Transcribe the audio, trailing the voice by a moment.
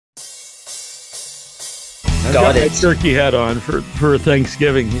I've got my it. turkey hat on for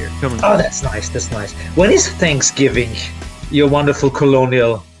Thanksgiving here. Coming. Oh, that's nice. That's nice. When is Thanksgiving? Your wonderful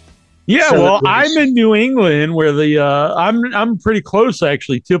colonial. Yeah, well, I'm in New England, where I'm pretty close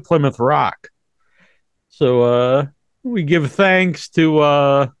actually to Plymouth Rock. So we give thanks to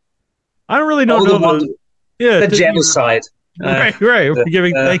I don't really know the genocide. Right. We're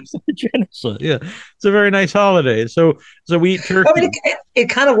giving thanks to the genocide. Yeah, it's a very nice holiday. So we eat turkey. I mean, it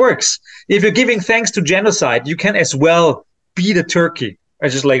kind of works. If you're giving thanks to genocide, you can as well be the turkey. Or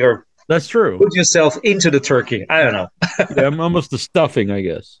just like, or that's true. Put yourself into the turkey. I don't know. Yeah, I'm almost the stuffing, I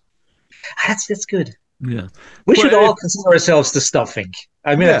guess. That's good. Yeah, we should all consider ourselves the stuffing.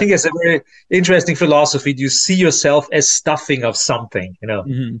 I mean, I think it's a very interesting philosophy. You see yourself as stuffing of something, you know,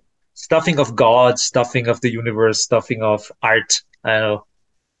 stuffing of God, stuffing of the universe, stuffing of art. I don't know.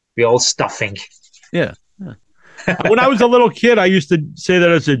 We're all stuffing. Yeah. When I was a little kid, I used to say that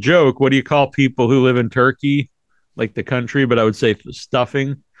as a joke. What do you call people who live in Turkey, like the country? But I would say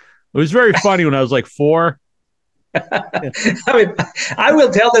stuffing. It was very funny when I was like 4. I mean, I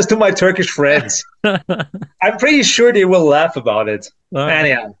will tell this to my Turkish friends. I'm pretty sure they will laugh about it.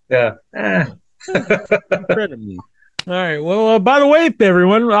 Anyhow, yeah. All right. Well, by the way,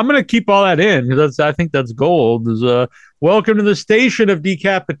 everyone, I'm going to keep all that in because I think that's gold. Welcome to the station of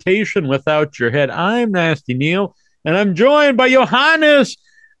decapitation without your head. I'm Nasty Neal, and I'm joined by Johannes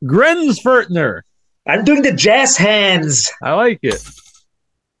Grenzfurthner. I'm doing the jazz hands. I like it.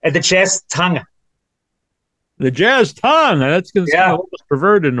 And the jazz tongue. The jazz tongue. That's kind of almost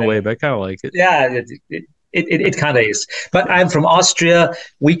perverted in a way, but I kind of like it. Yeah, it kind of is. But I'm from Austria.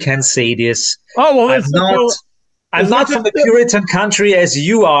 We can say this. Oh, well, I'm not from a Puritan country as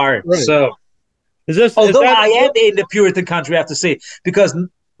you are. Right. So, although I am in the Puritan country, I have to say, because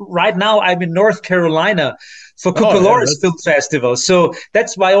right now I'm in North Carolina for Cucaloris Film Festival. So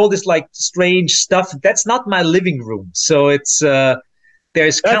that's why all this like strange stuff. That's not my living room. So it's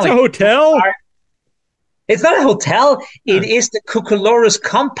there's kind of a hotel. It's not a hotel. It is the Cucaloris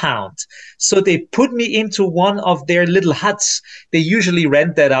compound. So they put me into one of their little huts. They usually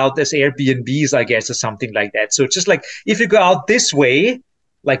rent that out as Airbnbs, I guess, or something like that. So just like if you go out this way,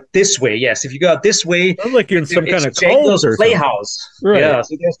 yes. If you go out this way, sounds like you're in some kind of Django's Playhouse. Right. Yeah.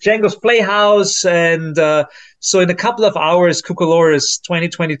 So there's Django's Playhouse, and so in a couple of hours, Cucaloris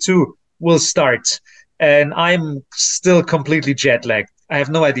 2022 will start, and I'm still completely jet lagged. I have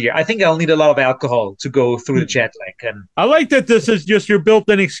no idea. I think I'll need a lot of alcohol to go through the jet lag. And I like that this is just your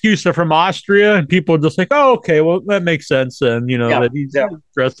built-in excuse. They're from Austria, and people are just like, "Oh, okay, well that makes sense." And you know that he's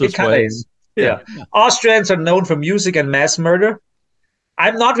dressed this way. Yeah. Austrians are known for music and mass murder.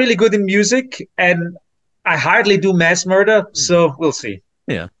 I'm not really good in music, and I hardly do mass murder. So we'll see.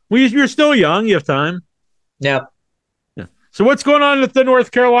 Yeah. Well, you're still young. You have time. Yeah. So what's going on at the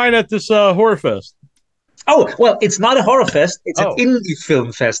North Carolina at this horror fest? Oh, well, it's not a horror fest. It's an indie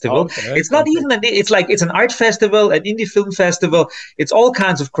film festival. Okay. It's not even it's an art festival, an indie film festival. It's all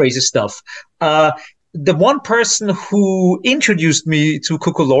kinds of crazy stuff. The one person who introduced me to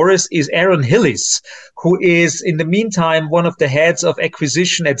Cucaloris is Aaron Hillis, who is, in the meantime, one of the heads of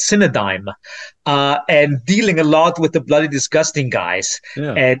acquisition at Cinedigm, and dealing a lot with the Bloody Disgusting guys.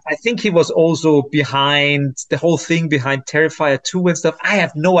 Yeah. And I think he was also behind the whole thing, behind Terrifier 2 and stuff. I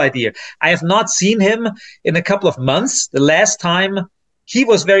have no idea. I have not seen him in a couple of months. The last time he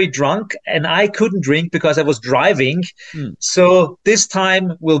was very drunk and I couldn't drink because I was driving. So this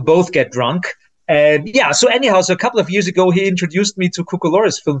time we'll both get drunk. And so anyhow, so a couple of years ago, he introduced me to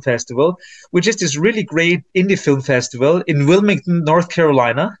Cucaloris Film Festival, which is this really great indie film festival in Wilmington, North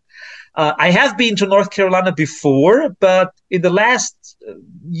Carolina. I have been to North Carolina before, but in the last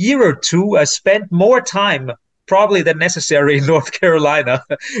year or two, I spent more time probably than necessary in North Carolina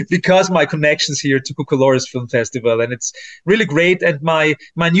because my connections here to Cucaloris Film Festival, and it's really great. And my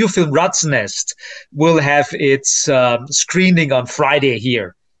new film RAZZENNEST will have its screening on Friday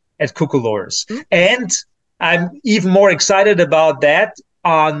here at Cucaloris. And I'm even more excited about that.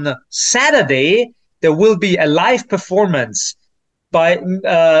 On Saturday, there will be a live performance by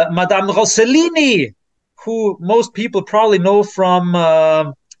Madame Rossellini, who most people probably know from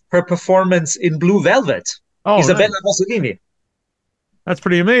her performance in Blue Velvet. Isabella Rossellini. That's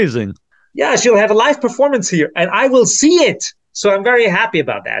pretty amazing. Yeah, she'll have a live performance here, and I will see it. So I'm very happy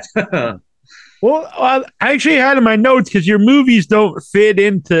about that. Well, I actually had in my notes because your movies don't fit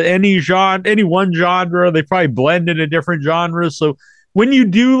into any genre, any one genre. They probably blend into different genres. So when you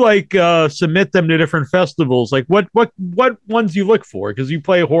do submit them to different festivals, like what ones you look for? Because you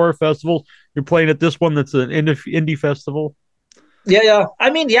play horror festivals, you're playing at this one that's an indie festival. Yeah. I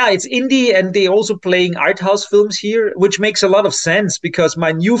mean, it's indie, and they also playing art house films here, which makes a lot of sense because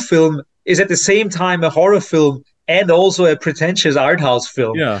my new film is at the same time a horror film and also a pretentious art house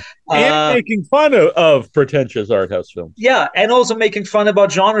film. Yeah, and making fun of pretentious art house films. Yeah, and also making fun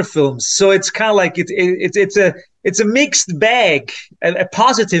about genre films. So it's kind of like it's a mixed bag, a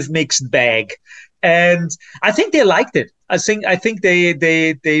positive mixed bag, and I think they liked it. I think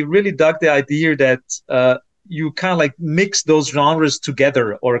they really dug the idea that you kind of like mix those genres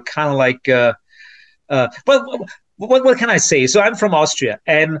together, or kind of like well, what can I say? So I'm from Austria,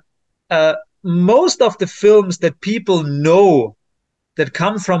 and most of the films that people know that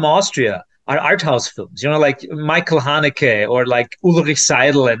come from Austria are art house films, like Michael Haneke or like Ulrich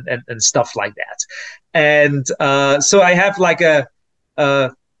Seidel and stuff like that. And so I have like a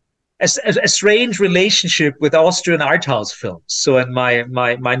strange relationship with Austrian art house films. So, and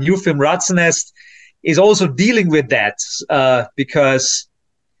my new film RAZZENNEST is also dealing with that because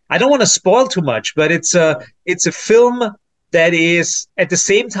I don't want to spoil too much, but it's a film that is at the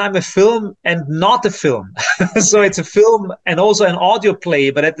same time a film and not a film. So it's a film and also an audio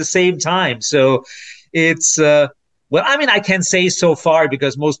play, but at the same time. So it's, well, I mean, I can say so far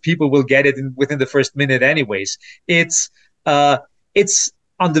because most people will get it within the first minute anyways. It's on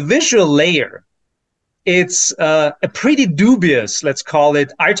the visual layer. It's a pretty dubious, let's call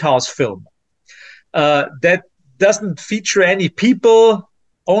it, art house film that doesn't feature any people,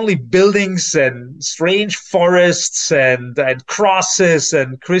 only buildings and strange forests and crosses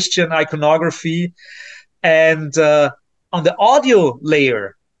and Christian iconography. And on the audio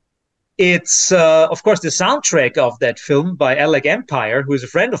layer, it's, of course, the soundtrack of that film by Alec Empire, who is a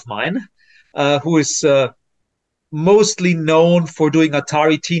friend of mine, who is mostly known for doing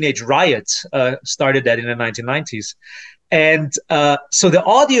Atari Teenage Riot, started that in the 1990s. And so the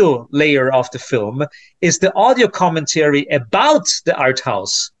audio layer of the film is the audio commentary about the art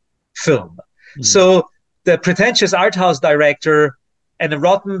house film. Mm. So the pretentious art house director and a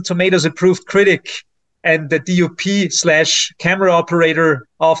Rotten Tomatoes approved critic and the DOP/camera operator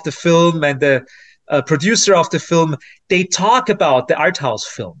of the film and the producer of the film, they talk about the art house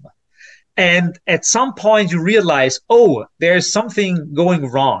film. And at some point you realize, oh, there's something going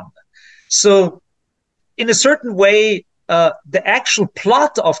wrong. So in a certain way, the actual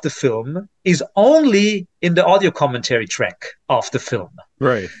plot of the film is only in the audio commentary track of the film.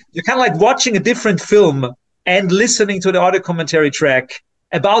 Right. You're kind of like watching a different film and listening to the audio commentary track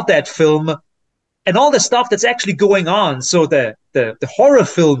about that film and all the stuff that's actually going on. So the horror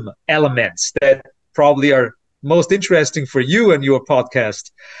film elements that probably are most interesting for you and your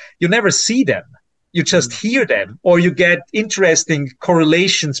podcast, you never see them. You just hear them, or you get interesting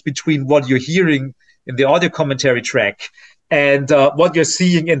correlations between what you're hearing in the audio commentary track and what you're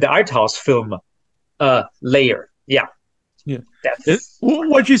seeing in the art house film layer. Yeah.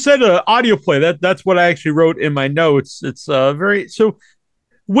 What you said, audio play, that's what I actually wrote in my notes. It's very, so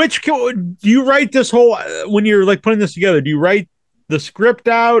do you write this whole, when you're like putting this together, do you write the script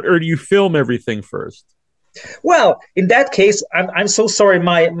out or do you film everything first? Well, in that case, I'm so sorry.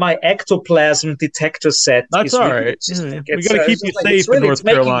 My ectoplasm detector set. That's all right. We got to keep you safe in North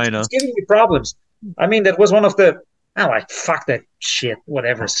Carolina. It's giving me problems. I mean, that was one of the. Fuck that shit.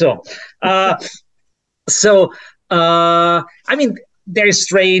 Whatever. So, I mean, there's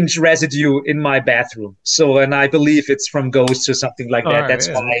strange residue in my bathroom. So, and I believe it's from ghosts or something like that.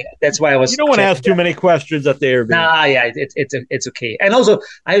 Right, that's why I was. You don't want to ask too many questions at the Airbnb. Nah, yeah, it's okay. And also,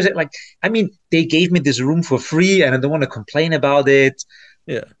 I was like, I mean, they gave me this room for free, and I don't want to complain about it.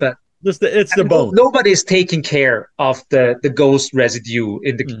 Yeah, but it's the bone. Nobody's taking care of the ghost residue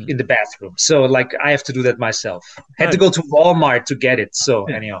in the bathroom. So, like, I have to do that myself. Had to go to Walmart to get it. So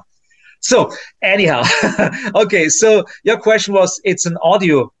anyhow. Okay, so your question was, it's an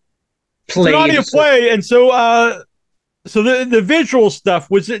audio play. It's an audio play, and so the visual stuff,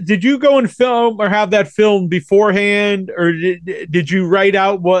 did you go and film or have that filmed beforehand, or did you write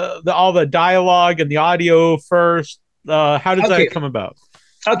out all the dialogue and the audio first? How does that come about?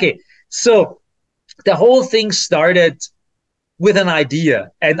 Okay, so the whole thing started with an idea,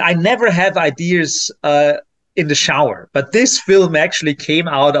 and I never have ideas in the shower, but this film actually came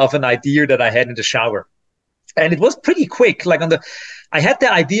out of an idea that I had in the shower, and it was pretty quick. Like I had the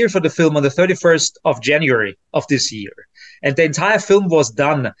idea for the film on the 31st of January of this year, and the entire film was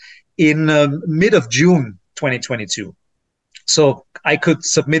done in mid of June 2022. So I could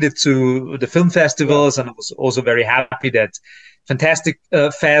submit it to the film festivals, and I was also very happy that Fantastic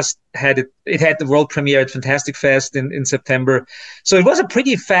Fest had it. It had the world premiere at Fantastic Fest in September. So it was a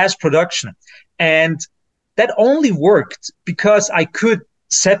pretty fast production, and that only worked because I could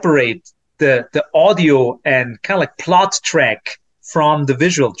separate the audio and kind of like plot track from the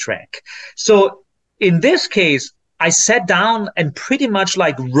visual track. So in this case, I sat down and pretty much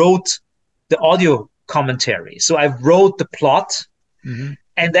like wrote the audio commentary. So I wrote the plot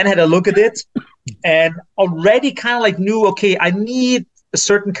and then had a look at it and already kind of like knew, okay, I need a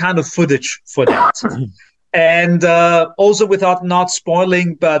certain kind of footage for that. And also without not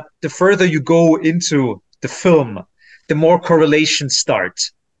spoiling, but the further you go into the film, the more correlations start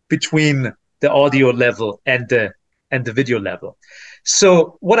between the audio level and the video level.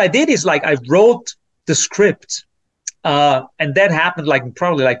 So what I did is like I wrote the script, and that happened like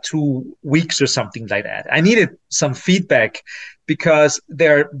probably like 2 weeks or something like that. I needed some feedback because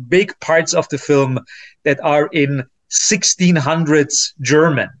there are big parts of the film that are in 1600s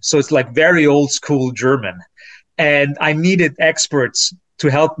German. So it's like very old school German. And I needed experts to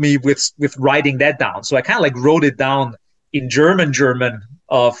help me with writing that down. So I kind of like wrote it down in German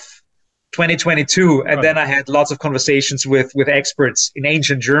of 2022. And then I had lots of conversations with experts in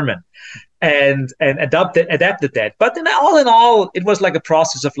ancient German and adapted that. But then all in all, it was like a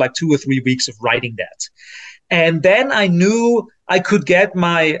process of like 2 or 3 weeks of writing that. And then I knew I could get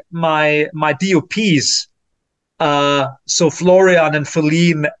my DOPs, so Florian and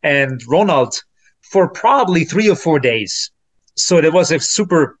Feline and Ronald, for probably 3 or 4 days. So there was a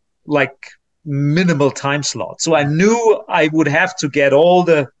super like minimal time slot. So I knew I would have to get all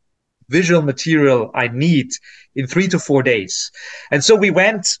the visual material I need in 3 to 4 days. And so we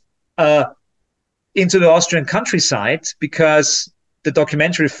went into the Austrian countryside because the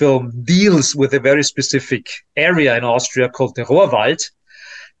documentary film deals with a very specific area in Austria called the Ruhrwald.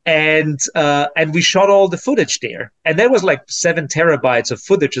 And we shot all the footage there. And there was like 7 terabytes of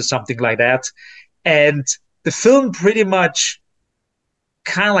footage or something like that. And the film pretty much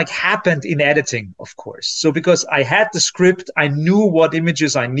kind of like happened in editing, of course. So because I had the script, I knew what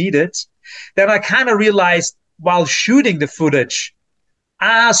images I needed. Then I kind of realized while shooting the footage,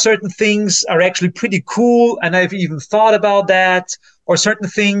 certain things are actually pretty cool. And I've even thought about that, or certain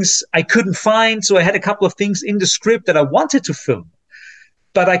things I couldn't find. So I had a couple of things in the script that I wanted to film,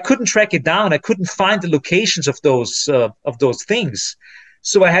 but I couldn't track it down. I couldn't find the locations of those things.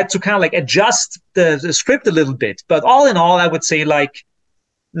 So I had to kind of like adjust the script a little bit. But all in all, I would say like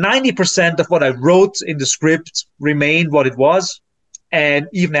 90% of what I wrote in the script remained what it was. And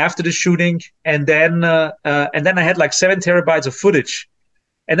even after the shooting, and then I had like 7 terabytes of footage.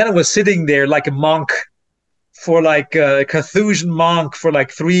 And then I was sitting there like a monk for like a Carthusian monk for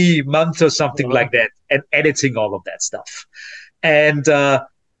like 3 months or something like that, and editing all of that stuff. And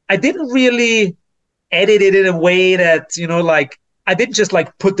I didn't really edit it in a way that, you know, like I didn't just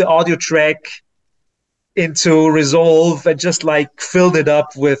like put the audio track into Resolve and just like filled it up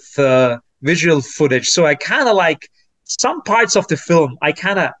with visual footage. So I kind of like some parts of the film, I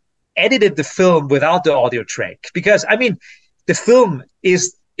kind of edited the film without the audio track, because I mean, the film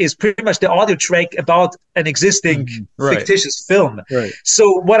is pretty much the audio track about an existing fictitious film. Right.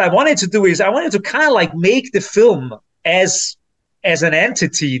 So what I wanted to do is I wanted to kind of like make the film as an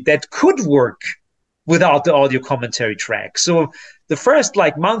entity that could work without the audio commentary track. So the first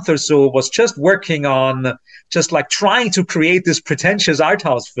like month or so was just working on just like trying to create this pretentious art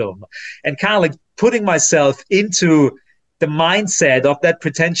house film and kind of like putting myself into the mindset of that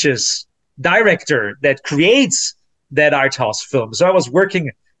pretentious director that creates that art house film. So I was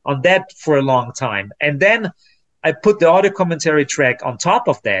working on that for a long time. And then I put the audio commentary track on top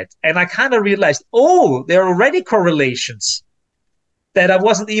of that. And I kind of realized, oh, there are already correlations that I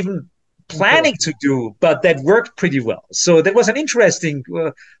wasn't even planning to do, but that worked pretty well. So that was an interesting,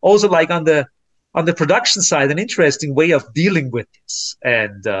 also like on the production side, an interesting way of dealing with this.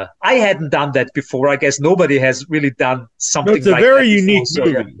 And I hadn't done that before. I guess nobody has really done something like that. It's a very unique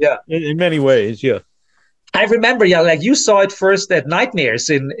movie. Yeah. In many ways, yeah. I remember, like you saw it first at Nightmares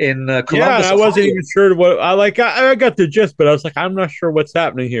in Columbus. Yeah, I wasn't even sure what I got the gist, but I was like, I'm not sure what's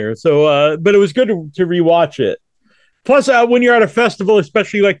happening here. So, but it was good to rewatch it. Plus, when you're at a festival,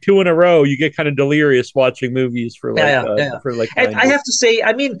 especially like 2 in a row, you get kind of delirious watching movies for like for like. And I have to say,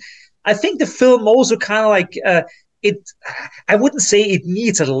 I mean, I think the film also kind of like it. I wouldn't say it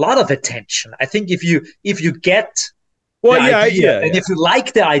needs a lot of attention. I think if you get and if you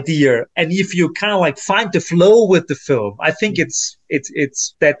like the idea, and if you kind of like find the flow with the film, I think it's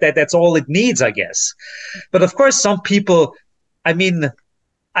that's all it needs, I guess. But of course, some people, I mean,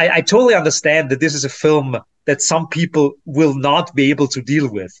 I totally understand that this is a film that some people will not be able to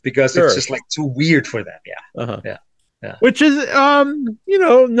deal with because it's just like too weird for them. Yeah. Which is, you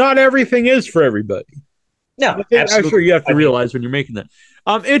know, not everything is for everybody. No, absolutely. I'm sure you have to realize when you're making that.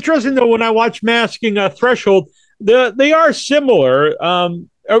 Interesting though, when I watch Masking Threshold, they are similar.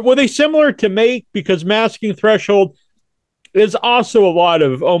 Were they similar to make? Because Masking Threshold is also a lot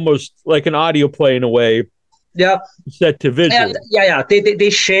of almost like an audio play in a way. Yeah. Set to visual. Yeah.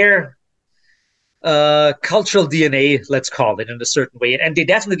 They share cultural DNA, let's call it, in a certain way, and they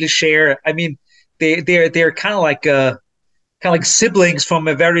definitely share. I mean, they're kind of like siblings from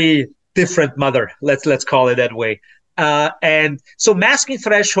a very different mother. Let's call it that way. And so, Masking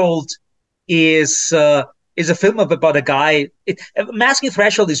Threshold is a film about a guy. Masking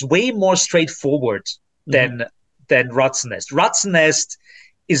Threshold is way more straightforward than RAZZENNEST. RAZZENNEST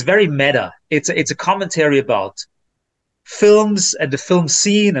is very meta. It's a commentary about films and the film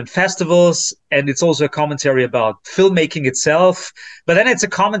scene and festivals, and it's also a commentary about filmmaking itself. But then it's a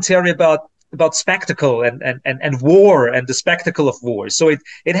commentary about spectacle and war and the spectacle of war. So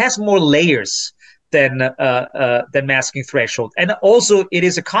it has more layers than Masking Threshold, and also it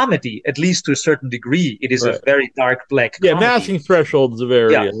is a comedy, at least to a certain degree. It is a very dark black comedy. Yeah, Masking Threshold is a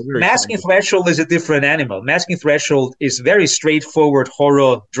very Masking Threshold is a different animal. Masking Threshold is very straightforward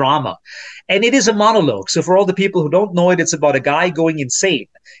horror drama, and it is a monologue. So for all the people who don't know it, it's about a guy going insane,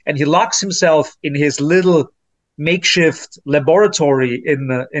 and he locks himself in his little makeshift laboratory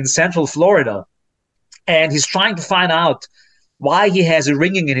in Central Florida, and he's trying to find out why he has a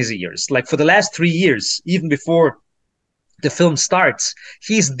ringing in his ears. Like for the last 3 years, even before the film starts,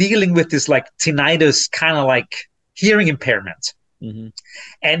 he's dealing with this like tinnitus, kind of like hearing impairment.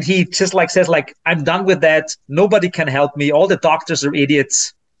 And he just like says like, I'm done with that. Nobody can help me. All the doctors are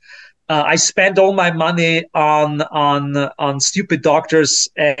idiots. I spent all my money on stupid doctors,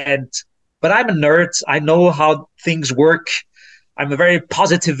 but I'm a nerd. I know how things work. I'm a very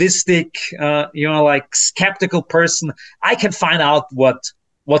positivistic, like skeptical person. I can find out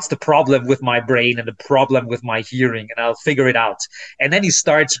what's the problem with my brain and the problem with my hearing, and I'll figure it out. And then he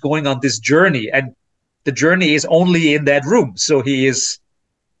starts going on this journey, and the journey is only in that room. So he is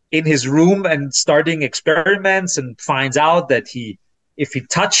in his room and starting experiments, and finds out that if he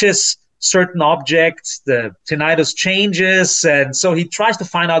touches certain objects, the tinnitus changes, and so he tries to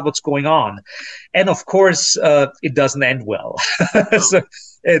find out what's going on. And of course, it doesn't end well. So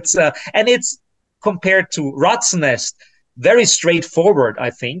it's compared to RAZZENNEST, very straightforward. I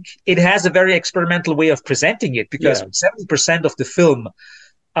think it has a very experimental way of presenting it, because 70% of the film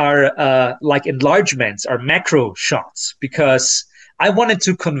are like enlargements, are macro shots, because I wanted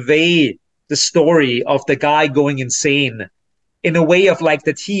to convey the story of the guy going insane in a way of like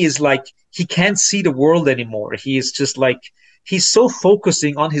that he is like, he can't see the world anymore. He is just like, he's so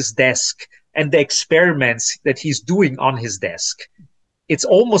focusing on his desk and the experiments that he's doing on his desk. It's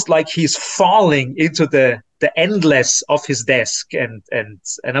almost like he's falling into the endless of his desk. And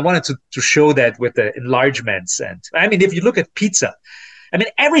I wanted to show that with the enlargements. And I mean, if you look at pizza, I mean,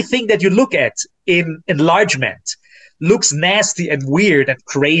 everything that you look at in enlargement looks nasty and weird and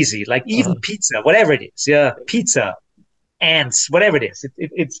crazy, like even pizza, whatever it is. Yeah, pizza, ants, whatever it is.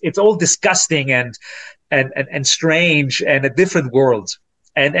 It's all disgusting and strange and a different world.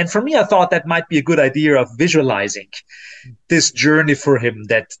 And for me, I thought that might be a good idea of visualizing this journey for him,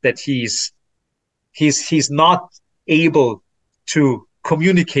 that he's not able to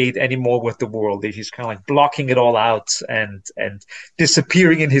communicate anymore with the world. That he's kind of like blocking it all out and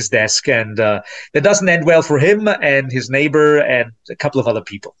disappearing in his desk. And that doesn't end well for him and his neighbor and a couple of other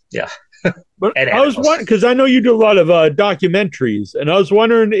people. Yeah. But I was wondering, because I know you do a lot of documentaries, and I was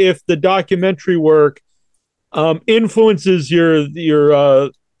wondering if the documentary work influences your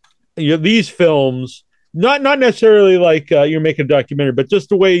these films, not necessarily like you're making a documentary, but just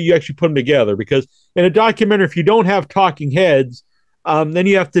the way you actually put them together. Because in a documentary, if you don't have talking heads, then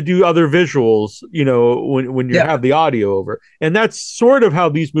you have to do other visuals, when you have the audio over, and that's sort of how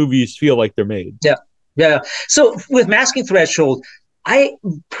these movies feel like they're made. Yeah. So with Masking Threshold, I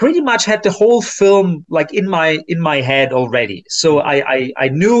pretty much had the whole film like in my head already. So I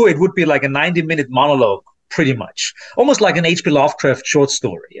knew it would be like a 90-minute monologue, pretty much, almost like an H.P. Lovecraft short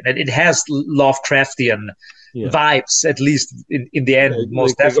story, and it has Lovecraftian vibes, at least in the end,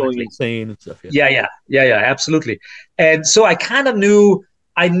 most definitely. Insane and stuff. Yeah, absolutely. And so I kind of knew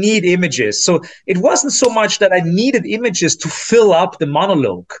I need images. So it wasn't so much that I needed images to fill up the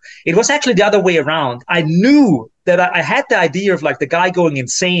monologue. It was actually the other way around. I knew that I had the idea of like the guy going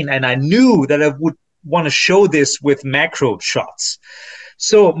insane, and I knew that I would want to show this with macro shots.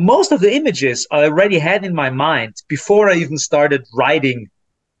 So most of the images I already had in my mind before I even started writing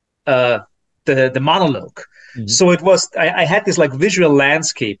the monologue. Mm-hmm. So it was, I had this like visual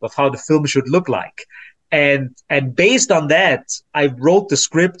landscape of how the film should look like. And based on that, I wrote the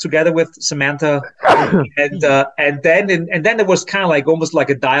script together with Samantha, and then there was kind of like almost like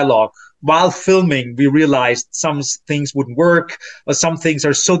a dialogue. While filming, we realized some things wouldn't work, or some things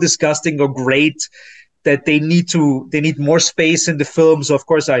are so disgusting or great that they need more space in the film. So of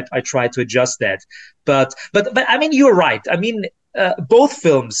course I try to adjust that. But I mean, you're right. I mean, both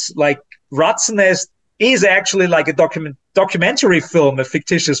films, like RAZZENNEST is actually like a documentary film, a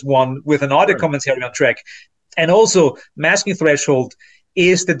fictitious one with an audio commentary on track. And also, Masking Threshold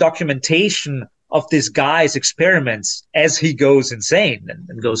is the documentation of this guy's experiments as he goes insane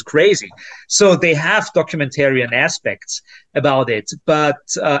and goes crazy. So they have documentarian aspects about it, but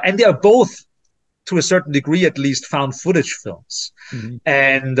and they are both, to a certain degree at least, found footage films.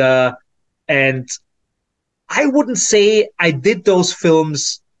 And I wouldn't say I did those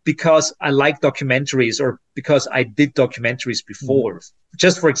films because I like documentaries or because I did documentaries before.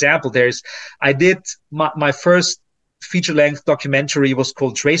 Just for example, I did my first feature-length documentary was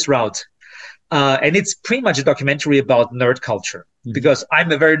called Traceroute. And it's pretty much a documentary about nerd culture because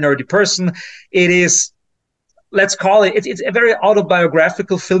I'm a very nerdy person. It is, let's call it, it's a very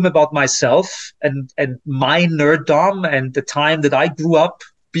autobiographical film about myself and my nerddom and the time that I grew up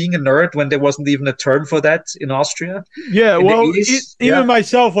being a nerd when there wasn't even a term for that in Austria. Yeah, well, even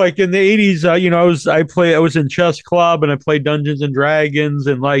myself, like in the 80s, I was in chess club and I played Dungeons and Dragons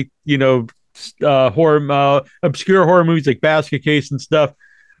and like, obscure horror movies like Basket Case and stuff.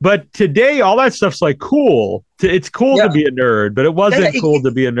 But today, all that stuff's like cool. It's cool to be a nerd, but it wasn't cool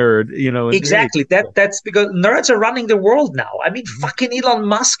to be a nerd, Exactly. That's because nerds are running the world now. I mean, fucking Elon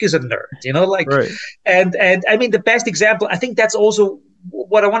Musk is a nerd, and I mean, the best example, I think that's also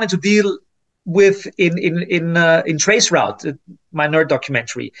what I wanted to deal with in Traceroute, my nerd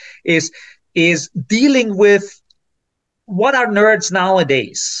documentary, is dealing with what are nerds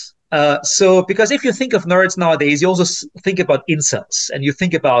nowadays. So, because if you think of nerds nowadays, you also think about incels and you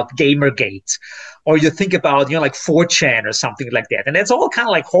think about Gamergate, or you think about, like 4chan or something like that. And that's all kind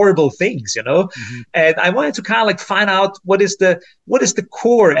of like horrible things, And I wanted to kind of like find out what is the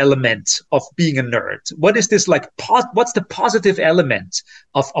core element of being a nerd? What is this like, what's the positive element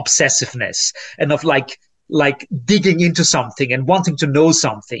of obsessiveness and of like digging into something and wanting to know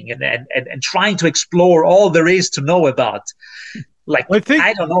something and trying to explore all there is to know about. Like,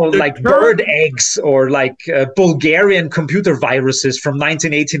 I don't know, like bird eggs or like Bulgarian computer viruses from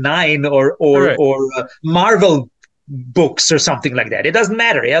 1989 or Marvel books or something like that. It doesn't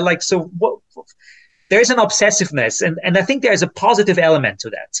matter. Yeah. Like, so there's an obsessiveness and I think there's a positive element to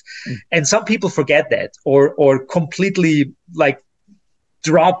that. And some people forget that or completely like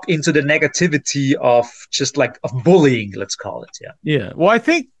drop into the negativity of just like of bullying, let's call it. Yeah. Yeah. Well, I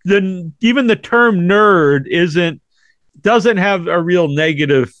think even the term nerd doesn't have a real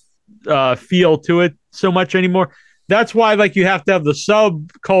negative feel to it so much anymore. That's why, like, you have to have the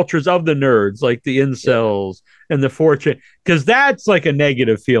subcultures of the nerds, like the incels and the 4chan, because that's like a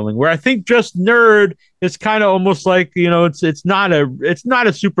negative feeling. Where I think just nerd is kind of almost like it's not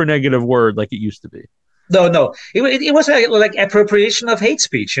a super negative word like it used to be. No, it was like appropriation of hate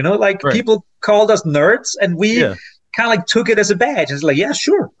speech. People called us nerds, and we. Yeah. Kind of like took it as a badge. It's like, yeah,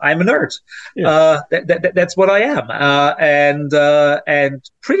 sure, I'm a nerd. Yeah. That's what I am, and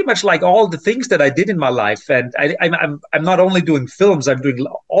pretty much like all the things that I did in my life. And I'm not only doing films. I'm doing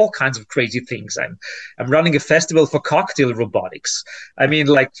all kinds of crazy things. I'm running a festival for cocktail robotics. I mean,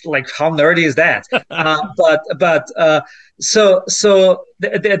 like how nerdy is that? So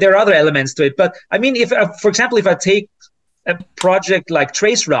there are other elements to it. But I mean, for example, if I take a project like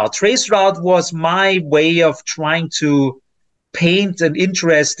Traceroute was my way of trying to paint an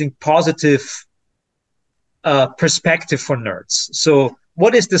interesting, positive perspective for nerds. So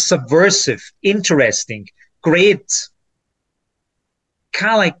what is the subversive, interesting, great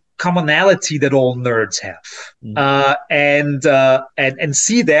kind of like commonality that all nerds have? And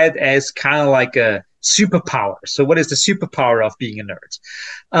see that as kind of like a superpower. So what is the superpower of being a nerd?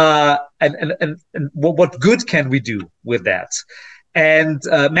 And what good can we do with that? And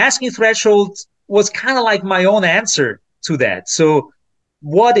Masking Threshold was kind of like my own answer to that. So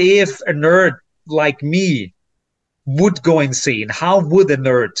what if a nerd like me would go insane? How would a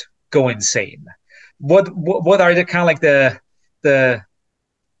nerd go insane? What are the kind of like the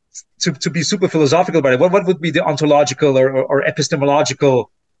to be super philosophical about it, what would be the ontological or epistemological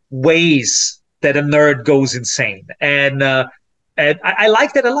ways that a nerd goes insane? And I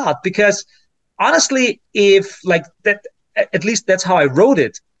like that a lot, because honestly, if like that, at least that's how I wrote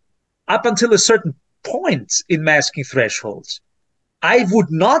it, up until a certain point in Masking Thresholds, I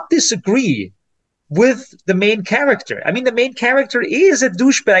would not disagree with the main character. I mean, the main character is a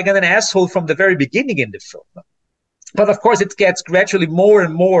douchebag and an asshole from the very beginning in the film. But of course, it gets gradually more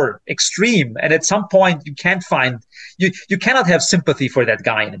and more extreme. And at some point, you cannot have sympathy for that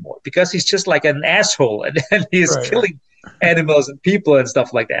guy anymore, because he's just like an asshole and he's killing animals and people and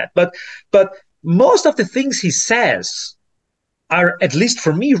stuff like that. But most of the things he says are, at least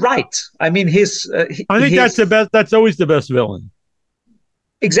for me, right. I mean, I think that's the best. That's always the best villain.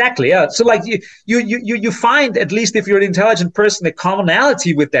 Exactly. Yeah. So like you find, at least if you're an intelligent person, a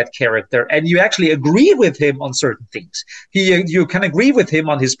commonality with that character, and you actually agree with him on certain things. You can agree with him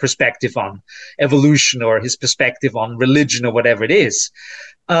on his perspective on evolution or his perspective on religion or whatever it is.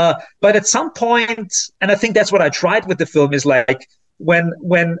 But at some point, and I think that's what I tried with the film, is like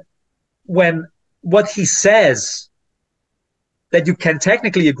when what he says that you can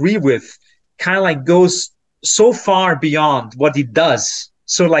technically agree with kind of like goes so far beyond what he does.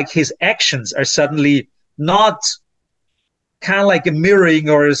 So like his actions are suddenly not kind of like a mirroring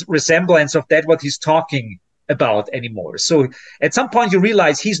or a resemblance of that what he's talking about anymore. So at some point you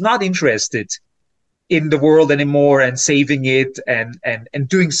realize he's not interested in the world anymore and saving it and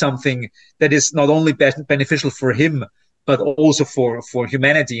doing something that is not only beneficial for him but also for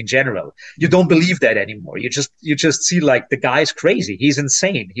humanity in general. You don't believe that anymore. You just see like the guy's crazy. He's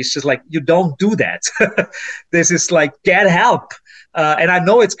insane. He's just like, you don't do that. This is like, get help. And I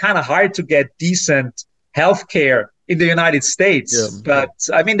know it's kind of hard to get decent healthcare in the United States, but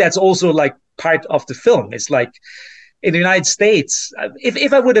I mean, that's also like part of the film. It's like in the United States,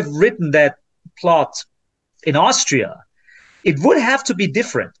 if I would have written that plot in Austria, it would have to be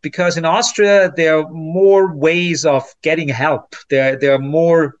different, because in Austria, there are more ways of getting help. There are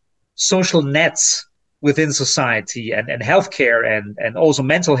more social nets within society, and healthcare and also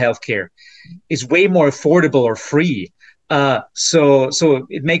mental health care is way more affordable or free. So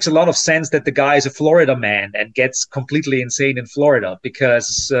it makes a lot of sense that the guy is a Florida man and gets completely insane in Florida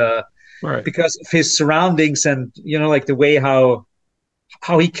because of his surroundings and, you know, like the way how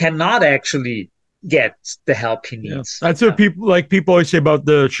he cannot actually get the help he needs. Yeah. That's what people always say about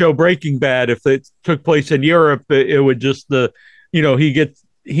the show Breaking Bad. If it took place in Europe, it would just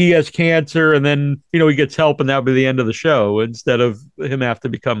he has cancer and then, you know, he gets help and that would be the end of the show, instead of him have to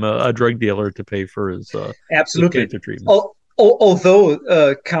become a drug dealer to pay for his absolutely his cancer treatment.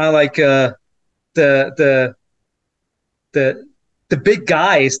 Although kind of like the big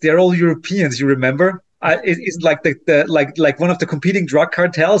guys, they're all Europeans. You remember? It's like like one of the competing drug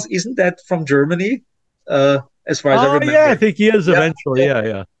cartels. Isn't that from Germany? As far as I remember. Yeah, I think he is eventually.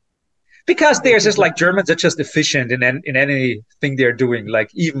 Yeah. Because there's just like Germans are just efficient in anything they're doing, like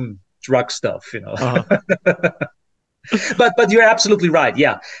even drug stuff, you know. Uh-huh. But you're absolutely right.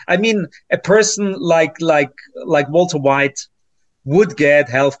 Yeah, I mean, a person like Walter White would get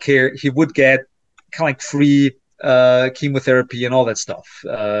healthcare. He would get kind of like free chemotherapy and all that stuff.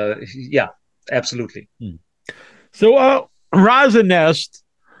 Yeah. Absolutely. So, RAZZENNEST,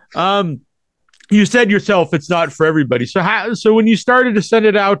 you said yourself it's not for everybody. So when you started to send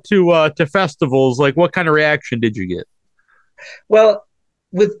it out to festivals, like what kind of reaction did you get? Well,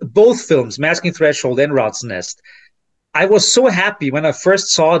 with both films, Masking Threshold and RAZZENNEST, I was so happy when I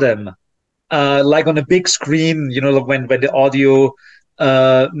first saw them, like on a big screen, you know, when the audio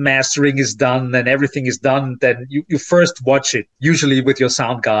mastering is done and everything is done, then you first watch it, usually with your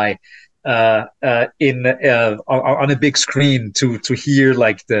sound guy, on a big screen to hear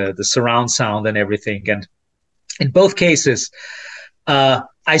like the surround sound and everything. And in both cases,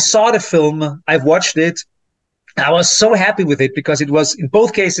 I saw the film, I've watched it, I was so happy with it because it was in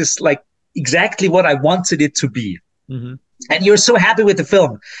both cases like exactly what I wanted it to be. Mm-hmm. And you're so happy with the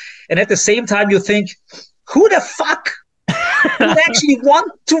film, and at the same time you think, who the fuck would actually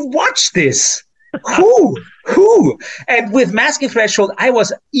want to watch this? Who? And with Masking Threshold, I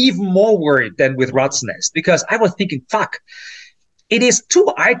was even more worried than with RAZZENNEST, because I was thinking, fuck, it is too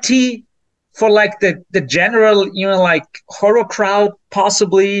arty for like the general, you know, like horror crowd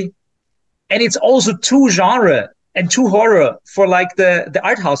possibly, and it's also too genre and too horror for like the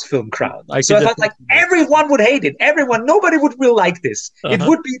art house film crowd. So I thought like everyone would hate it. Nobody would really like this. Uh-huh. It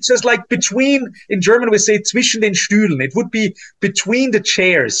would be just like between, in German we say zwischen den Stühlen. It would be between the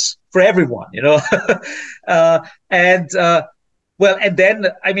chairs for everyone, you know. And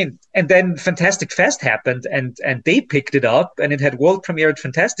then Fantastic Fest happened, and they picked it up, and it had world premiere at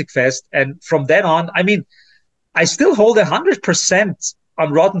Fantastic Fest. And from then on, I mean, I still hold 100%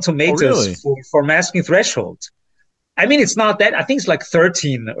 on Rotten Tomatoes for Masking Threshold. I mean, it's not that. I think it's like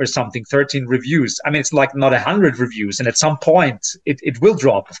 13 or something, 13 reviews. I mean, it's like not 100 reviews. And at some point, it will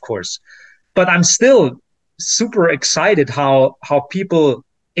drop, of course. But I'm still super excited how people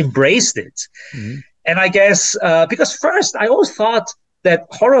embraced it. Mm-hmm. And I guess because first, I always thought that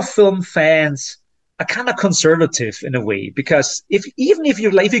horror film fans are kind of conservative in a way. Because if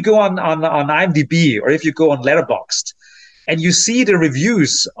you go on IMDb or if you go on Letterboxd, and you see the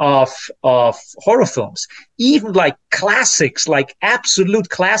reviews of horror films, even like classics, like absolute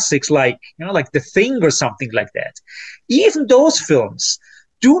classics, like, you know, like The Thing or something like that. Even those films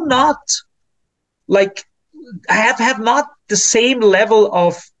do not like have not the same level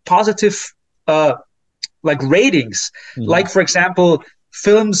of positive like ratings. Like, for example,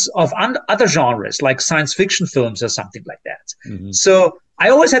 films of other genres, like science fiction films or something like that. So I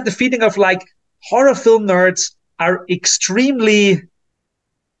always had the feeling of like horror film nerds are extremely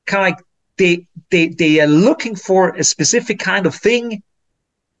kind of like they are looking for a specific kind of thing,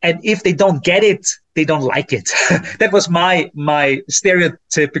 and if they don't get it, they don't like it. That was my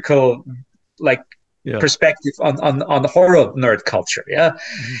stereotypical like perspective on horror nerd culture. Yeah,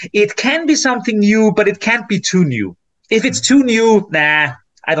 it can be something new, but it can't be too new. If it's too new, nah,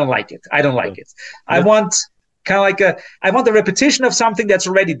 I don't like it. I don't like it. I want kind of like I want a repetition of something that's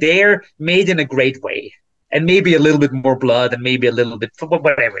already there, made in a great way, and maybe a little bit more blood, and maybe a little bit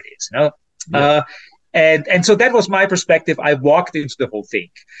whatever it is, you know. And so that was my perspective. I walked into the whole thing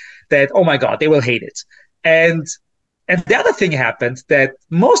that, oh my God, they will hate it. And the other thing happened, that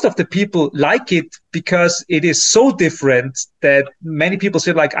most of the people like it because it is so different that many people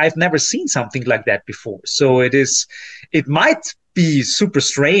say, like, I've never seen something like that before. So it might be super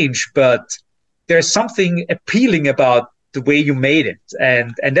strange, but there's something appealing about the way you made it.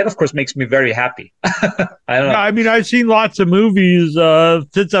 And that, of course, makes me very happy. I don't know. I mean, I've seen lots of movies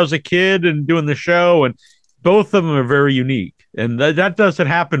since I was a kid and doing the show, and both of them are very unique. And that doesn't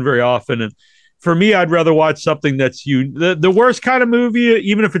happen very often. And for me, I'd rather watch something that's the worst kind of movie,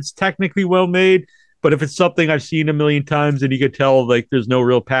 even if it's technically well made. But if it's something I've seen a million times and you could tell like there's no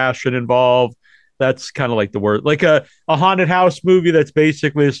real passion involved, that's kind of like the worst. Like a haunted house movie that's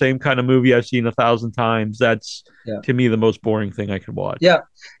basically the same kind of movie I've seen 1,000 times. That's to me the most boring thing I could watch. Yeah,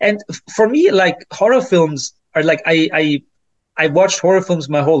 and for me, like horror films are like I watched horror films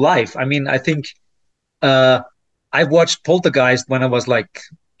my whole life. I mean, I think I watched Poltergeist when I was like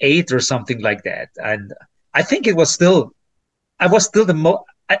 8 or something like that, and I think I was still the most.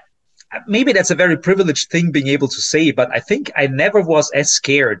 Maybe that's a very privileged thing being able to say, but I think I never was as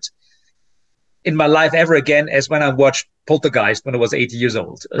scared in my life ever again as when I watched Poltergeist when I was 80 years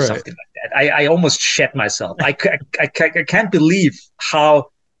old or something like that. I almost shed myself. I can't believe how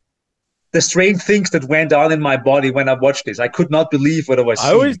the strange things that went on in my body when I watched this. I could not believe what I was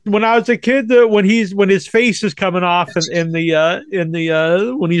seeing. When I was a kid, when his face is coming off in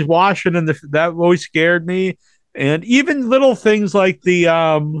the when he's washing, and that always scared me. And even little things like the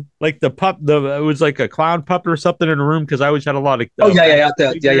pup, it was like a clown puppet or something in a room, because I always had a lot of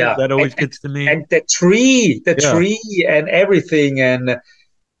that always gets to me. And the tree and everything, and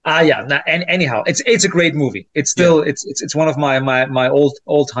and anyhow, it's a great movie. It's still it's one of my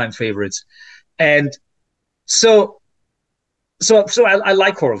old time favorites, and so I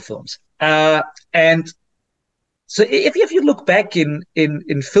like horror films, and so if you look back in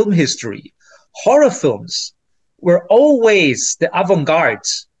film history, horror films were always the avant-garde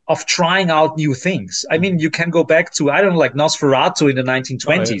of trying out new things. I mean, you can go back to, I don't know, like Nosferatu in the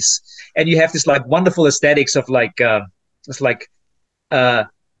 1920s, and you have this like wonderful aesthetics of like, it's like, you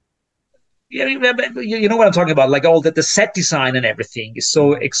know what I'm talking about? Like all the set design and everything is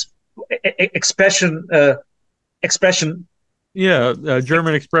so expression. Yeah,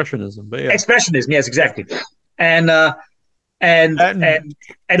 German expressionism, but expressionism, yes, exactly, and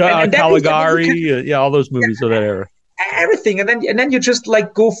Caligari, all those movies of that era. Everything, and then you just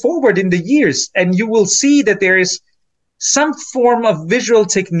like go forward in the years, and you will see that there is some form of visual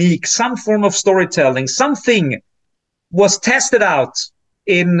technique, some form of storytelling, something was tested out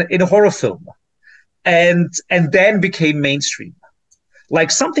in a horror film, and then became mainstream.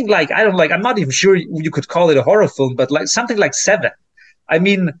 Like something like, I'm not even sure you could call it a horror film, but like something like Seven. I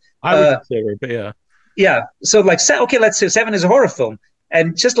mean, I would say it, but yeah. Yeah, so like, okay, let's say Seven is a horror film,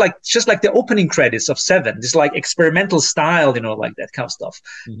 and just like the opening credits of Seven, this like experimental style, you know, like that kind of stuff,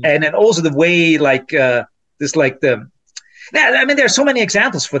 and then also the way like this like the, I mean, there are so many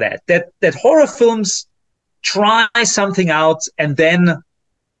examples for that horror films try something out, and then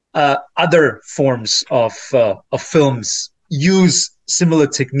other forms of films use similar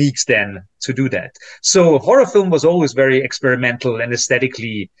techniques then to do that. So horror film was always very experimental and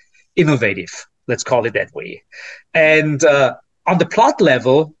aesthetically innovative. Let's call it that way. And on the plot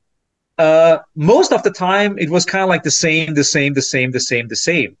level, most of the time it was kind of like the same.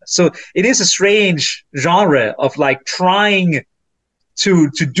 So it is a strange genre of like trying to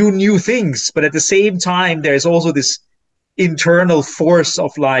do new things, but at the same time, there's also this internal force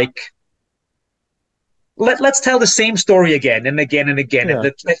of like, let's tell the same story again and again and again.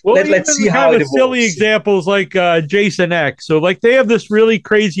 Yeah. And let's see how it evolves. Silly examples like Jason X. So like they have this really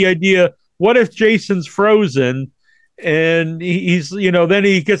crazy idea. What if Jason's frozen and he's, then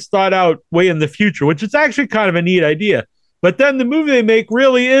he gets thought out way in the future, which is actually kind of a neat idea. But then the movie they make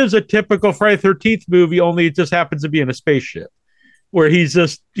really is a typical Friday the 13th movie, only it just happens to be in a spaceship, where he's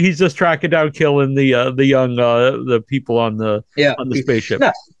just tracking down, killing the young the people on the spaceship.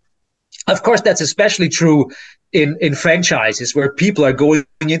 No, of course, that's especially true in franchises where people are going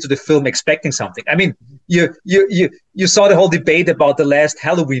into the film expecting something. I mean, you saw the whole debate about the last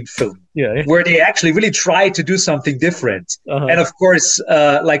Halloween film, where they actually really tried to do something different, and of course,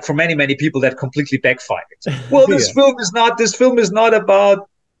 like for many people, that completely backfired. Well, this film is not about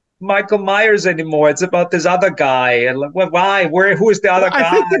Michael Myers anymore. It's about this other guy. And like, why? Who is the other guy?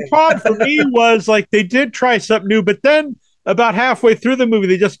 I think the problem for me was like they did try something new, but then about halfway through the movie,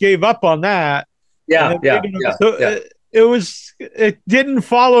 they just gave up on that. It didn't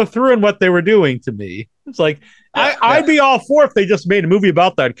follow through in what they were doing to me. It's like I'd be all for if they just made a movie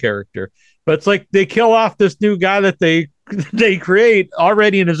about that character, but it's like they kill off this new guy that they create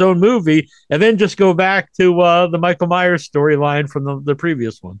already in his own movie, and then just go back to the Michael Myers storyline from the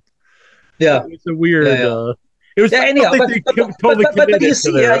previous one. Yeah, it's a weird. It was anyhow, but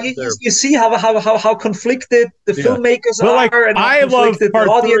you see how conflicted the filmmakers are, and how conflicted the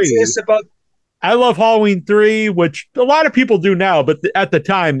audience is about. I love Halloween 3, which a lot of people do now, but at the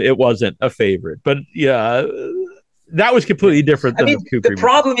time it wasn't a favorite. But yeah, that was completely different than the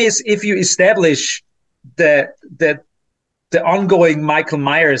problem is if you establish the ongoing Michael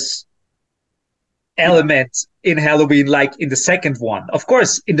Myers element in Halloween, like in the second one. Of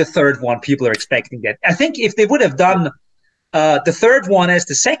course, in the third one, people are expecting that. I think if they would have done the third one as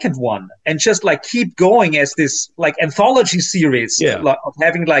the second one and just like keep going as this like anthology series of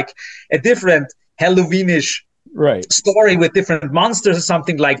having like a different Halloweenish story with different monsters or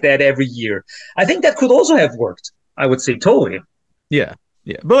something like that every year, I think that could also have worked. I would say totally. Yeah.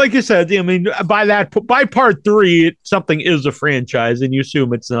 But like you said, I mean, by part 3, something is a franchise, and you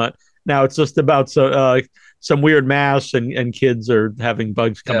assume it's not. Now it's just about some weird mass and kids are having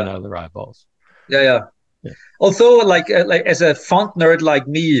bugs coming out of their eyeballs. Yeah. Although, like as a font nerd like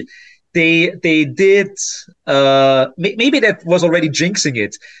me, they did maybe that was already jinxing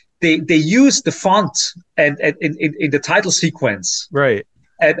it. They used the font and in the title sequence, right,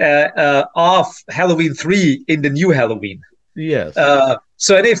 of Halloween 3 in the new Halloween. Yes.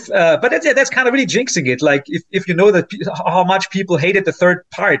 So and but that's kind of really jinxing it. Like if you know that how much people hated the third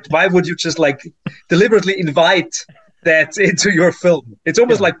part, why would you just like deliberately invite that into your film? It's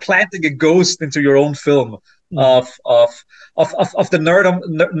almost like planting a ghost into your own film of the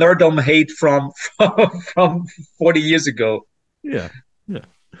nerdom hate from 40 years ago. Yeah.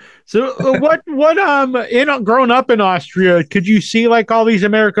 So what growing up in Austria, could you see like all these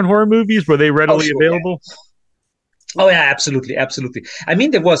American horror movies? Were they readily available? Yeah. Oh yeah, absolutely. I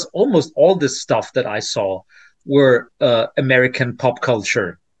mean, there was almost all this stuff that I saw were American pop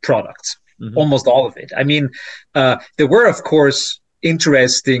culture products. Mm-hmm. Almost all of it. I mean, there were, of course,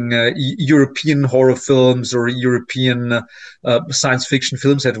 interesting European horror films or European science fiction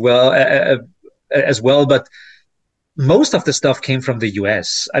films as well. But most of the stuff came from the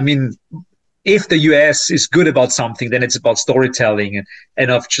US. I mean, if the US is good about something, then it's about storytelling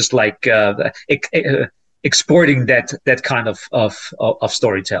and of just like exporting that kind of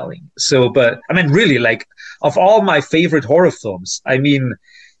storytelling. So, but I mean, really, like of all my favorite horror films, I mean,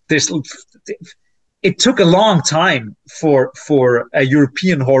 it took a long time for a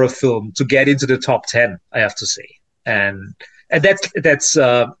European horror film to get into the top 10, I have to say, and that's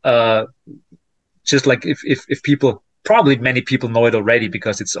just like if people. Probably many people know it already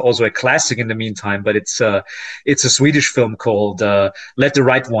because it's also a classic in the meantime. But it's a Swedish film called "Let the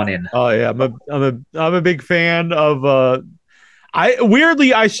Right One In." Oh yeah, I'm a big fan of.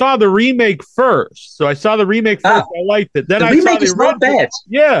 I saw the remake first, so I saw the remake first. I liked it. Then the remake is not bad.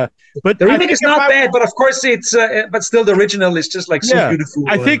 Yeah, but the remake is not bad. But of course, it's but still the original is just like so beautiful.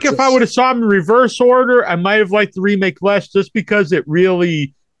 I think if I would have saw them in reverse order, I might have liked the remake less, just because it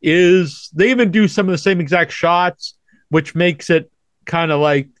really is. They even do some of the same exact shots, which makes it kind of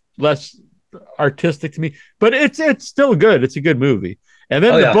like less artistic to me, but it's still good. It's a good movie. And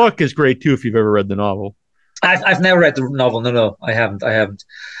then the book is great too, if you've ever read the novel. I've never read the novel. No, I haven't.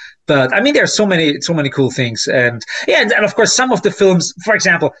 But I mean, there's so many cool things. And and of course, some of the films, for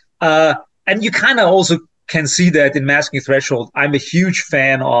example, and you kind of also can see that in Masking Threshold. I'm a huge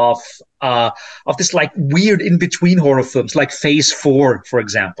fan of this like weird in-between horror films, like Phase 4, for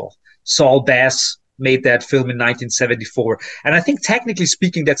example. Saul Bass made that film in 1974, and I think technically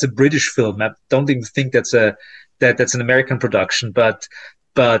speaking, that's a British film. I don't even think that's an American production, but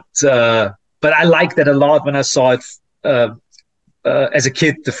I liked that a lot when I saw it as a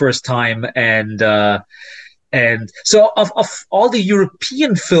kid the first time, and so of all the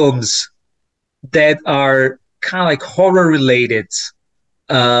European films that are kind of like horror related.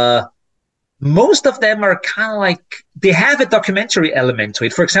 Most of them are kind of like, they have a documentary element to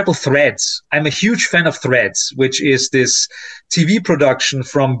it. For example, Threads. I'm a huge fan of Threads, which is this TV production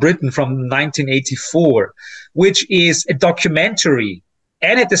from Britain from 1984, which is a documentary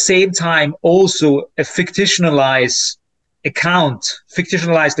and at the same time also a fictionalized account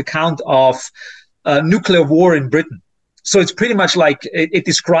of nuclear war in Britain. So it's pretty much like it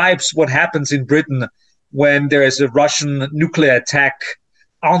describes what happens in Britain when there is a Russian nuclear attack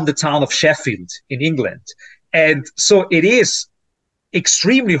on the town of Sheffield in England. And so it is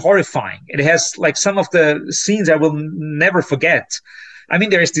extremely horrifying. It has like some of the scenes I will never forget. I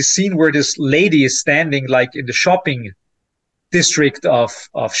mean, there is this scene where this lady is standing like in the shopping district of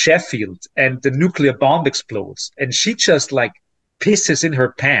Sheffield and the nuclear bomb explodes and she just like pisses in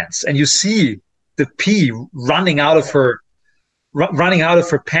her pants and you see the pee running out of her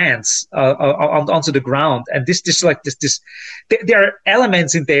pants onto the ground. And this there are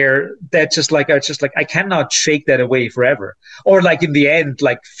elements in there that are just like I cannot shake that away forever. Or like in the end,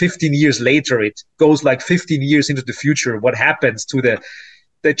 like 15 years later, it goes like 15 years into the future. What happens to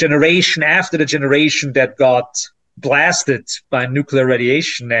the generation after the generation that got blasted by nuclear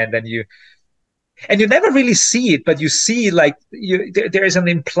radiation, and then you never really see it, but you see like there is an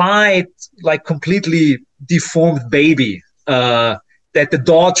implied like completely deformed baby that the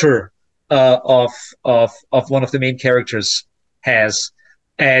daughter of one of the main characters has,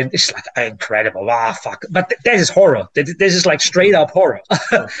 and it's like incredible. Fuck! But that is horror. This is like straight up horror.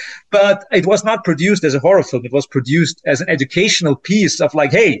 But it was not produced as a horror film. It was produced as an educational piece of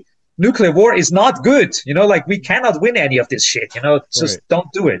like, hey, nuclear war is not good. You know, like we cannot win any of this shit. You know, just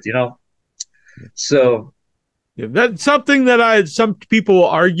don't do it. You know. So yeah, that's something that some people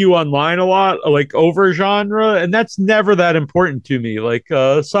argue online a lot, like over genre, and that's never that important to me. Like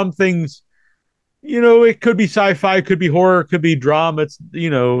some things, you know, it could be sci-fi, it could be horror, it could be drama. It's, you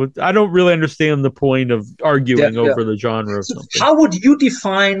know, I don't really understand the point of arguing over the genre of something. How would you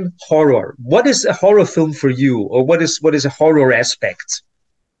define horror? What is a horror film for you, or what is a horror aspect?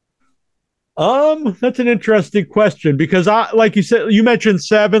 That's an interesting question, because like you said, you mentioned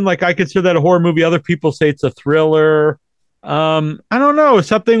Seven, like I consider that a horror movie. Other people say it's a thriller. I don't know,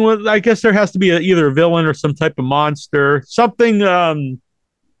 something with, I guess there has to be either a villain or some type of monster, something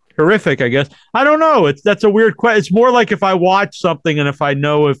horrific, I guess. I don't know. That's a weird question. It's more like if I watch something and if I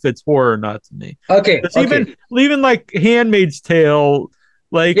know if it's horror or not to me. Okay. Even like Handmaid's Tale,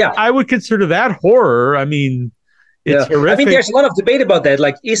 like I would consider that horror. I mean, it's horrific. I mean, there's a lot of debate about that.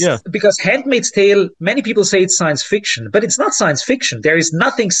 Like, because Handmaid's Tale, many people say it's science fiction, but it's not science fiction. There is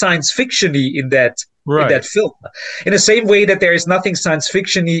nothing science fiction-y in that film. In the same way that there is nothing science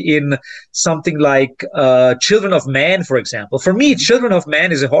fiction-y in something like Children of Man, for example. For me, Children of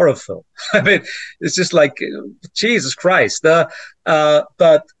Man is a horror film. I mean, it's just like Jesus Christ. But I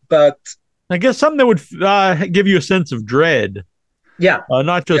guess something that would give you a sense of dread. Yeah.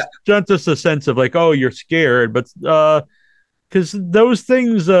 Not just a sense of like, oh, you're scared, but because those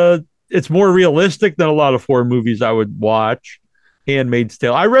things, it's more realistic than a lot of horror movies I would watch. Handmaid's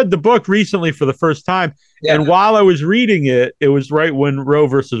Tale. I read the book recently for the first time, and while I was reading it, it was right when Roe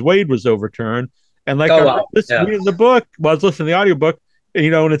versus Wade was overturned. And like reading the book, I was listening to the audiobook, you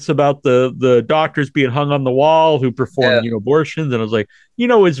know, and it's about the doctors being hung on the wall who perform, you know, abortions. And I was like, you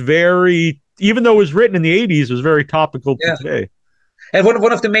know, it's very, even though it was written in the 80s, it was very topical today. And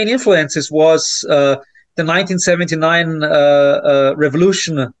one of the main influences was the 1979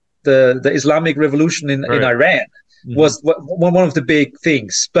 revolution, the Islamic revolution in Iran, was one of the big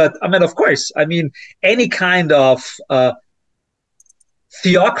things. But I mean, of course, I mean, any kind of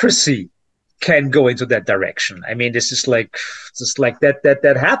theocracy can go into that direction. I mean, this is like just like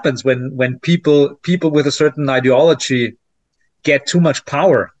that happens when people with a certain ideology get too much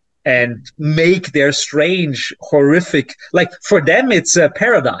power and make their strange, horrific, like for them it's a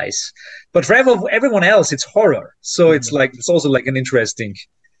paradise, but for everyone else it's horror. So it's like, it's also like an interesting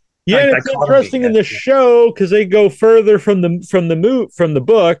it's interesting in the show because they go further from the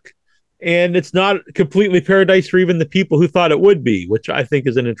book, and it's not completely paradise for even the people who thought it would be, which I think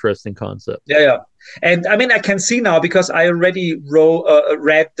is an interesting concept. And I mean, I can see now, because I already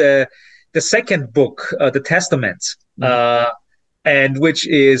read the second book, the Testament, and which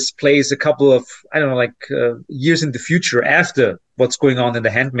plays a couple of, I don't know, like years in the future after what's going on in The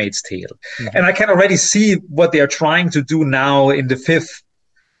Handmaid's Tale. And I can already see what they are trying to do now in the 5th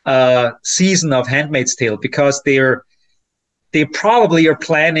season of Handmaid's Tale, because they probably are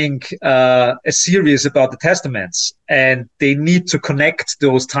planning a series about the Testaments, and they need to connect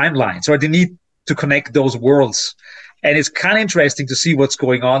those timelines, or they need to connect those worlds. And it's kind of interesting to see what's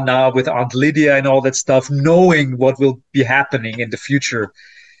going on now with Aunt Lydia and all that stuff, knowing what will be happening in the future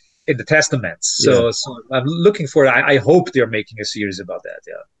in the Testaments. So, so I'm looking for it. I hope they're making a series about that.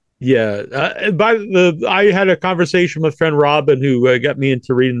 Yeah. Yeah. I had a conversation with friend Robin, who got me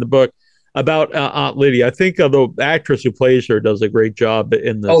into reading the book about Aunt Lydia. I think the actress who plays her does a great job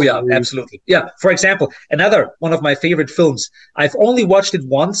in the Oh, yeah, series. Absolutely. Yeah. For example, another one of my favorite films. I've only watched it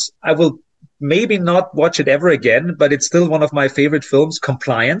once. I will maybe not watch it ever again, but it's still one of my favorite films,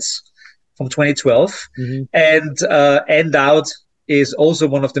 Compliance from 2012. And Out is also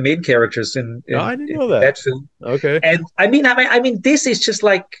one of the main characters in I didn't know that film. Okay. And I mean, this is just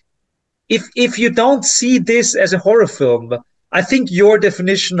like, if you don't see this as a horror film, I think your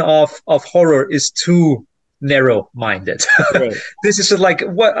definition of horror is too narrow-minded. Right. This is just like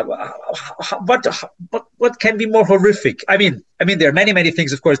what can be more horrific? I mean, there are many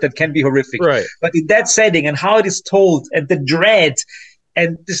things, of course, that can be horrific. Right. But in that setting and how it is told and the dread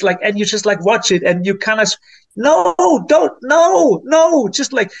and this like, and you just like watch it and you kind of no,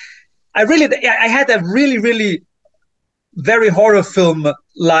 just like I had a really very horror film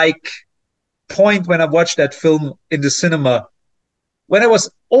like point when I watched that film in the cinema, when I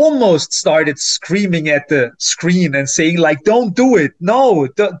was almost started screaming at the screen and saying like, don't do it. No,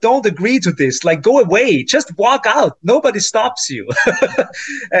 don't agree to this. Like, go away. Just walk out. Nobody stops you.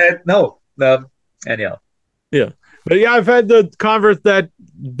 And anyhow. Yeah. But yeah, I've had that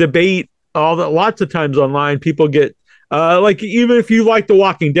debate lots of times online. People get like, even if you like The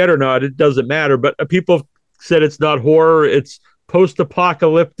Walking Dead or not, it doesn't matter. But people said it's not horror. It's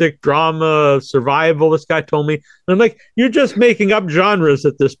post-apocalyptic drama, survival, this guy told me. And I'm like, you're just making up genres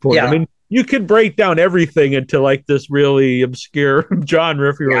at this point. Yeah. I mean, you could break down everything into like this really obscure genre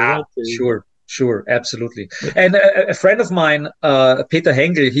if you want to. Sure, absolutely. And a friend of mine, Peter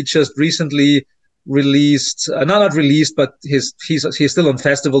Hengel, he just recently released, not released, but he's still on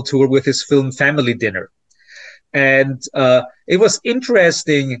festival tour with his film Family Dinner. And it was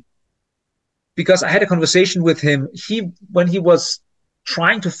interesting because I had a conversation with him. When he was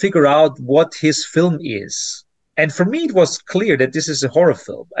trying to figure out what his film is, and for me it was clear that this is a horror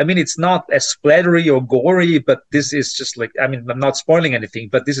film. I mean, it's not as splattery or gory, but this is just like, I mean, I'm not spoiling anything,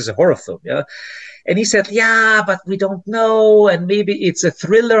 but this is a horror film, yeah. And he said, yeah, but we don't know, and maybe it's a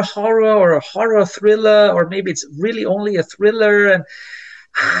thriller horror or a horror thriller, or maybe it's really only a thriller. And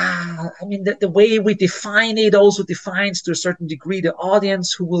I mean, the way we define it also defines to a certain degree the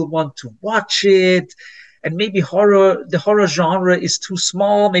audience who will want to watch it. And maybe the horror genre is too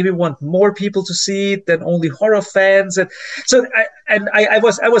small. Maybe we want more people to see it than only horror fans. And so I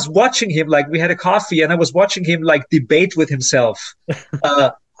was watching him, like we had a coffee and I was watching him like debate with himself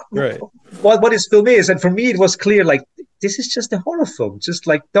right. what his film is. And for me, it was clear, like, this is just a horror film. Just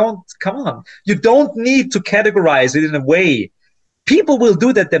like, come on. You don't need to categorize it in a way. People will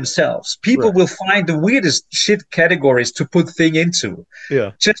do that themselves. People will find the weirdest shit categories to put thing into.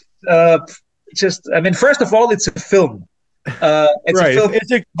 Yeah. I mean, first of all, it's a film. It's right. A film.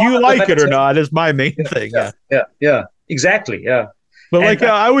 Do you like it or not is my main thing. Yeah. Exactly. Yeah. But like,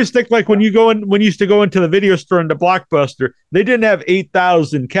 I always think like when you used to go into the video store into Blockbuster, they didn't have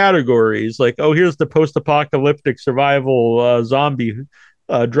 8,000 categories. Like, oh, here's the post-apocalyptic survival zombie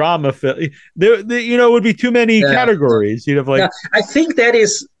drama film. It would be too many categories. You'd have like. I think that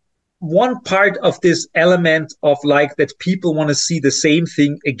is one part of this element of like that people want to see the same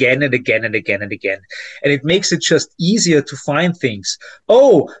thing again and again and again and again, and it makes it just easier to find things.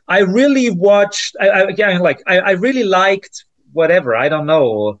 Oh, I really watched. I really liked whatever. I don't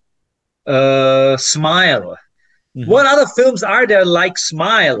know. Smile. Mm-hmm. What other films are there like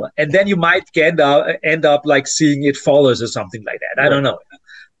Smile? And then you might end up like seeing It Follows or something like that. I don't know.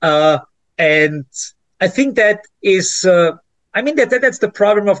 And I think that is. I mean that's the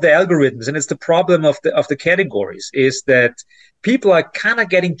problem of the algorithms, and it's the problem of the categories, is that people are kind of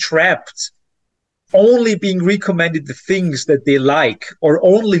getting trapped, only being recommended the things that they like, or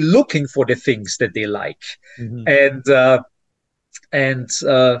only looking for the things that they like, mm-hmm. and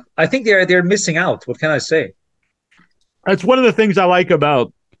I think they're missing out. What can I say? That's one of the things I like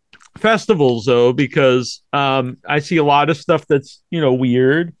about festivals, though, because I see a lot of stuff that's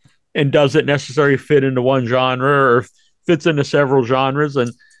weird and doesn't necessarily fit into one genre or fits into several genres.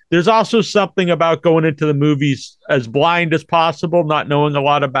 And there's also something about going into the movies as blind as possible, not knowing a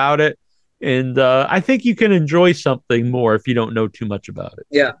lot about it. And I think you can enjoy something more if you don't know too much about it.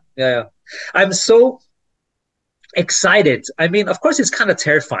 Yeah. I'm so excited. I mean, of course, it's kind of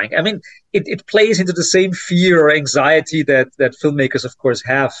terrifying. I mean, it plays into the same fear or anxiety that filmmakers, of course,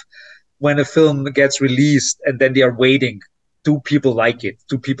 have when a film gets released and then they are waiting do people like it?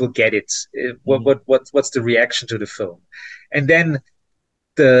 Do people get it? What's the reaction to the film? And then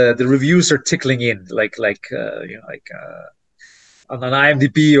the reviews are tickling in, like on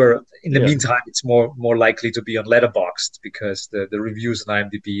IMDb, or in the meantime, it's more likely to be on Letterboxd, because the reviews on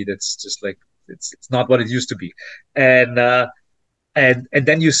IMDb, that's just like it's not what it used to be, and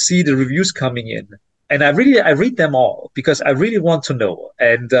then you see the reviews coming in, and I read them all because I really want to know,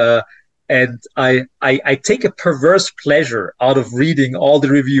 and I take a perverse pleasure out of reading all the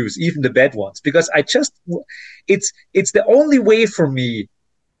reviews, even the bad ones, because it's the only way for me,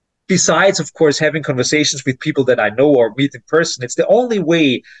 besides, of course, having conversations with people that I know or meet in person. It's the only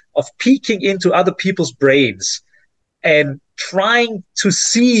way of peeking into other people's brains and trying to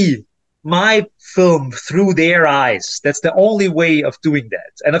see my film through their eyes. That's the only way of doing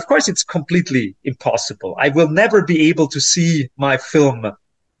that. And of course, it's completely impossible. I will never be able to see my film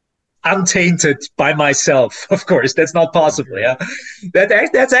untainted by myself. Of course, that's not possible. Yeah,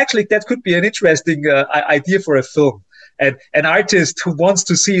 that could be an interesting idea for a film. An artist who wants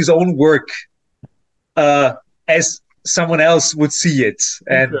to see his own work as someone else would see it,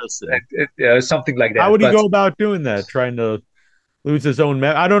 and something like that. How would he go about doing that? Trying to lose his own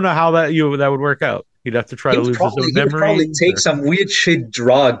memory? I don't know how that would work out. He'd have to try to lose his own memory. He'd probably take some weird shit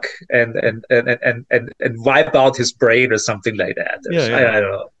drug and wipe out his brain or something like that. I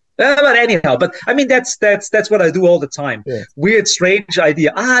don't know. But anyhow, I mean, that's what I do all the time. Yeah. Weird, strange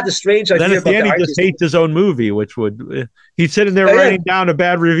idea. The strange idea. Then at the end, he just hates his own movie, which he's sitting there writing down a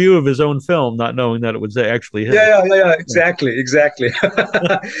bad review of his own film, not knowing that it was actually him. Yeah, exactly.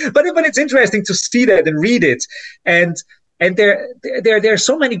 But it's interesting to see that and read it, and there are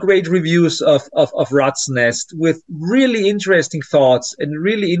so many great reviews of RAZZENNEST with really interesting thoughts and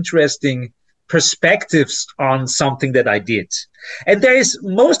really interesting perspectives on something that I did. And there is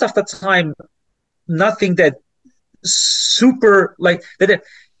most of the time nothing that super like that.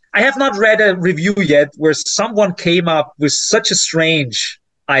 I have not read a review yet where someone came up with such a strange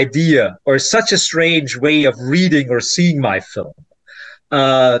idea or such a strange way of reading or seeing my film.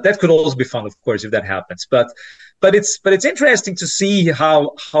 That could also be fun, of course, if that happens. But it's interesting to see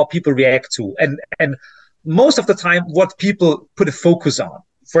how people react to, and most of the time what people put a focus on.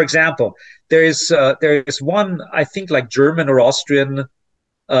 For example, there is one, I think, like German or Austrian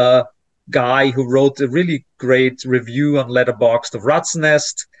guy who wrote a really great review on Letterboxd of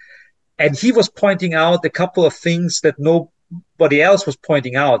RAZZENNEST, and he was pointing out a couple of things that nobody else was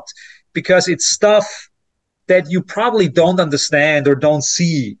pointing out, because it's stuff that you probably don't understand or don't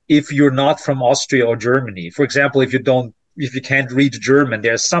see if you're not from Austria or Germany. For example, if you can't read German,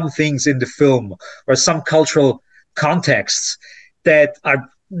 there are some things in the film or some cultural contexts that are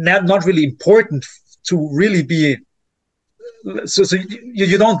not really important to really be. So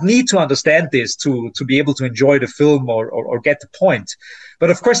you don't need to understand this to be able to enjoy the film or get the point. But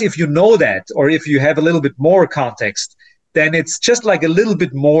of course, if you know that, or if you have a little bit more context, then it's just like a little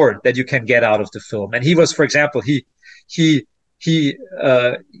bit more that you can get out of the film. And he was, for example, he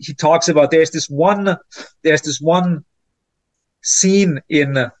talks about there's this one scene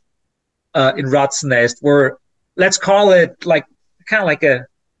in RAZZENNEST where, let's call it like kind of like a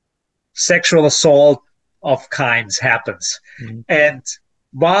sexual assault of kinds happens. Mm-hmm. And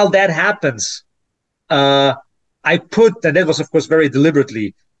while that happens, I put, and that was of course very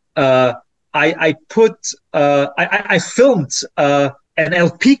deliberately, I filmed an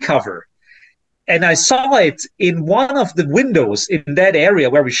LP cover, and I saw it in one of the windows in that area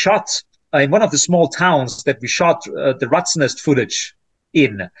where we shot, in one of the small towns that we shot the RAZZENNEST footage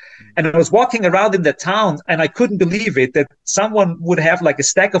in. And I was walking around in the town, and I couldn't believe it that someone would have like a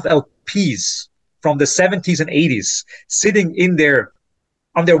stack of LPs from the 70s and 80s sitting in there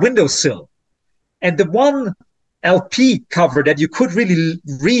on their windowsill. And the one LP cover that you could really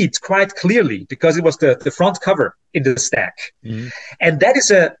read quite clearly, because it was the front cover in the stack. Mm-hmm. And that is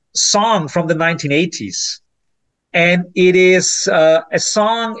a song from the 1980s. And it is a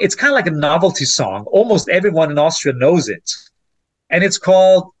song, it's kind of like a novelty song. Almost everyone in Austria knows it. And it's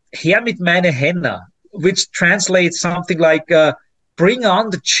called Her mit meine Henna, which translates something like bring on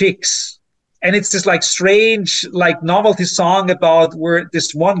the chicks. And it's this like strange, like novelty song about where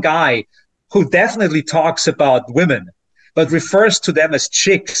this one guy who definitely talks about women, but refers to them as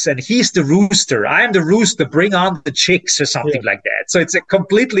chicks. And he's the rooster. I'm the rooster, bring on the chicks, or something like that. So it's a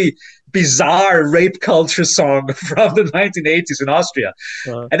completely bizarre rape culture song from the 1980s in Austria.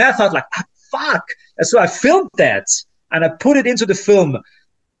 And I thought like, fuck. And so I filmed that. And I put it into the film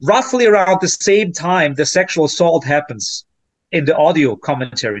roughly around the same time the sexual assault happens in the audio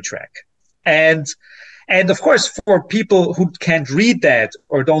commentary track. And of course, for people who can't read that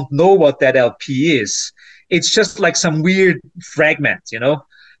or don't know what that LP is, It's just like some weird fragment, you know,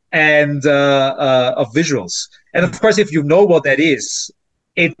 and of visuals. And of course, if you know what that is,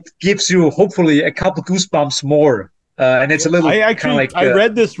 it gives you hopefully a couple goosebumps more. And it's a little kind of like I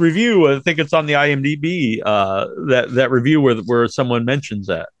read this review. I think it's on the IMDb. That review where someone mentions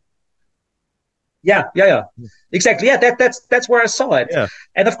that. Yeah, exactly. Yeah, that's where I saw it. Yeah.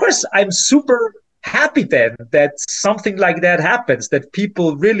 And of course, I'm super happy then that something like that happens. That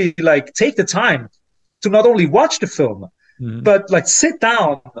people really like take the time to not only watch the film, but like sit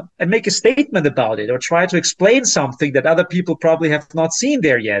down and make a statement about it, or try to explain something that other people probably have not seen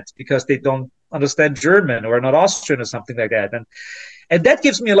there yet because they don't understand German or are not Austrian or something like that. And that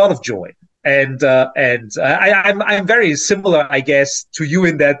gives me a lot of joy. And I'm very similar, I guess, to you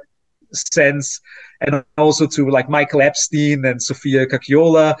in that sense, and also to like Michael Epstein and Sofia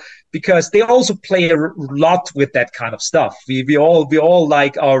Coppola, because they also play a lot with that kind of stuff. We all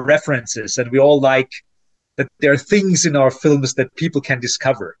like our references, and we all like that there are things in our films that people can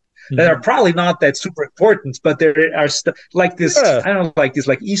discover that are probably not that super important, but there are like this, I don't know, like this,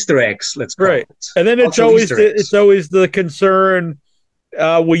 like Easter eggs, let's call it. And then it's always the concern,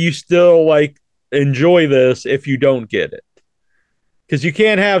 will you still like enjoy this if you don't get it? Because I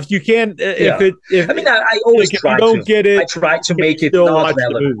always try to get it. I try to make it not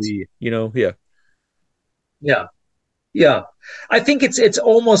relevant. Movie, you know, yeah. I think it's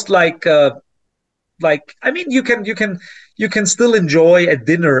almost like I mean, you can still enjoy a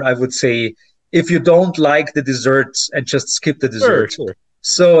dinner, I would say, if you don't like the desserts and just skip the dessert. Sure.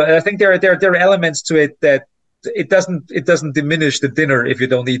 So I think there are elements to it that it doesn't diminish the dinner if you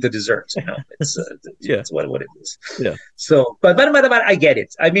don't eat the dessert. You know, it's what it is. Yeah. So, but I get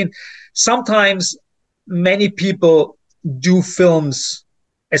it. I mean, sometimes many people do films,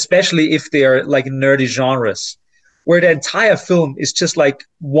 especially if they are like nerdy genres, where the entire film is just like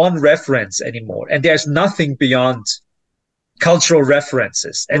one reference anymore, and there's nothing beyond cultural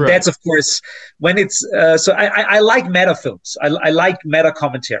references. And that's, of course, when it's so I like meta films. I like meta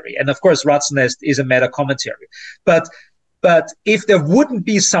commentary, and of course RAZZENNEST is a meta commentary. But if there wouldn't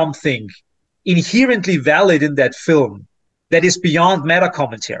be something inherently valid in that film that is beyond meta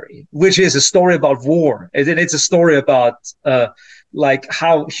commentary, which is a story about war, and it's a story about like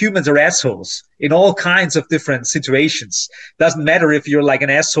how humans are assholes in all kinds of different situations. Doesn't matter if you're like an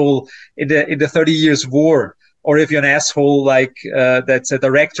asshole in the 30 Years War, or if you're an asshole like that's a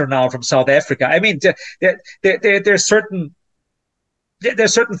director now from South Africa. I mean, there's certain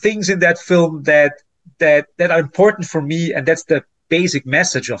things in that film that are important for me, and that's the basic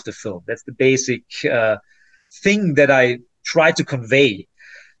message of the film. That's the basic thing that I try to convey,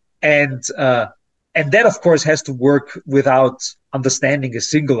 and that, of course, has to work without understanding a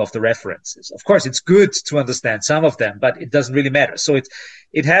single of the references. Of course, it's good to understand some of them, but it doesn't really matter. So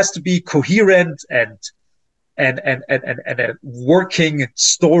it has to be coherent and a working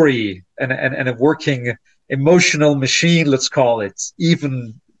story and a working emotional machine, let's call it,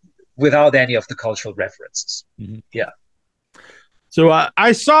 even without any of the cultural references. Yeah. So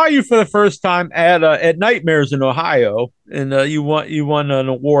I saw you for the first time at Nightmares in Ohio, and you won an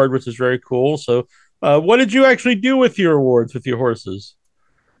award, which is very cool. So what did you actually do with your awards, with your horses?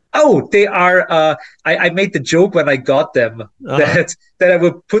 Oh, they are. I made the joke when I got them that I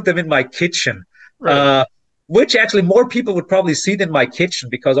would put them in my kitchen, which actually more people would probably see it in my kitchen,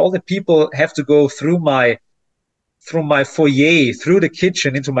 because all the people have to go through my foyer, through the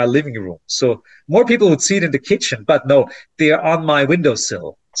kitchen into my living room. So more people would see it in the kitchen, but no, they are on my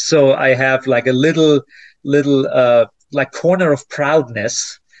windowsill. So I have like a little like corner of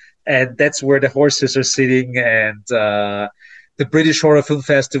proudness, and that's where the horses are sitting, and the British Horror Film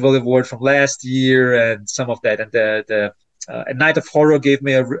Festival award from last year, and some of that, and the A Night of Horror gave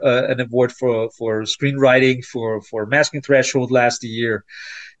me an award for screenwriting for Masking Threshold last year,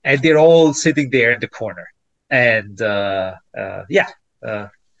 and they're all sitting there in the corner. And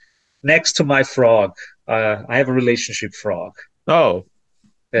next to my frog, I have a relationship frog. Oh,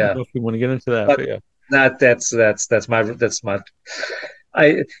 yeah. I don't know if we want to get into that, but yeah.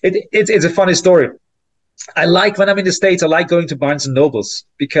 It's a funny story. I like, when I'm in the States, I like going to Barnes and Nobles,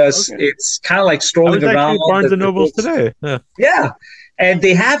 because it's kind of like strolling around. Barnes and Nobles today. Yeah, and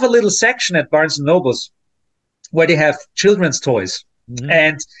they have a little section at Barnes and Nobles where they have children's toys,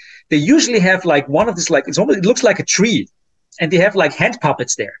 and they usually have like one of these, like it looks like a tree, and they have like hand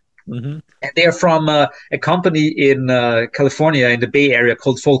puppets there. And they're from a company in California, in the Bay Area,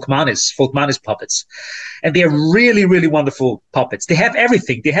 called Folkmanis Puppets. And they're really, really wonderful puppets. They have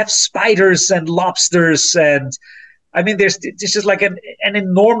everything. They have spiders and lobsters. And I mean, there's just like an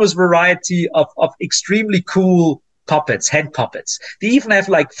enormous variety of extremely cool puppets, hand puppets. They even have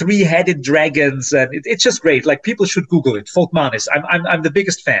like 3-headed dragons, and it's just great. Like, people should Google it. Folkmanis. I'm the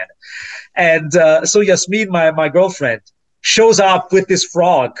biggest fan. And so Yasmin, my girlfriend, shows up with this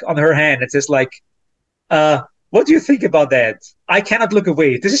frog on her hand. It says like, what do you think about that? I cannot look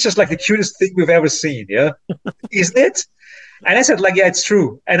away. This is just like the cutest thing we've ever seen. Yeah, isn't it? And I said like, yeah, it's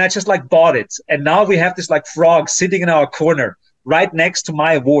true. And I just like bought it. And now we have this like frog sitting in our corner right next to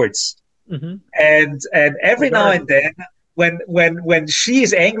my awards. Mm-hmm. And every now and then, when she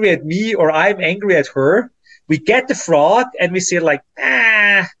is angry at me or I'm angry at her, we get the frog and we say like,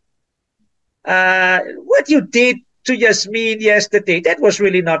 what you did to Yasmin yesterday, that was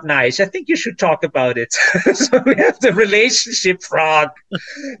really not nice. I think you should talk about it. So we have the relationship frog.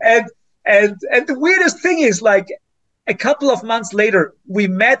 And the weirdest thing is, like, a couple of months later, we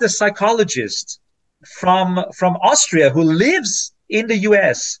met a psychologist from Austria who lives in the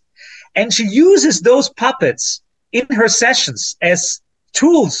US. And she uses those puppets in her sessions as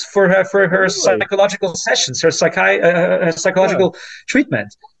tools for her psychological sessions, her psychological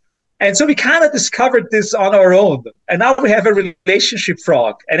treatment. And so we kind of discovered this on our own. And now we have a relationship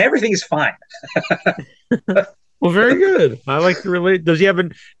frog, and everything is fine. Well, very good. I like to relate. Does it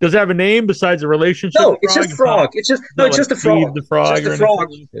have a name besides a relationship? No, it's just frog. It's just it's just a frog. The frog. Just a frog.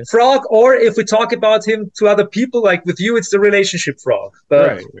 Okay. Frog, or if we talk about him to other people, like with you, it's the relationship frog. But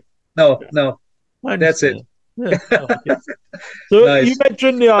right. No, that's it. Yeah, like so nice. You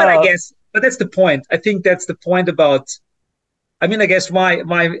mentioned, but that's the point. I think that's the point about. I mean, I guess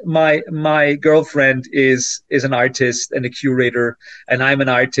my girlfriend is an artist and a curator, and I'm an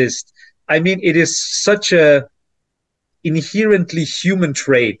artist. I mean, it is such a inherently human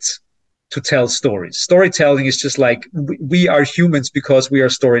trait to tell stories. Storytelling is just like, we are humans because we are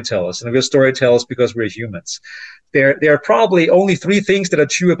storytellers, and we're storytellers because we're humans. There are probably only 3 things that are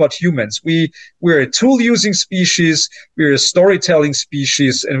true about humans. We're a tool-using species, we're a storytelling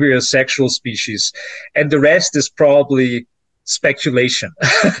species, and we're a sexual species. And the rest is probably speculation.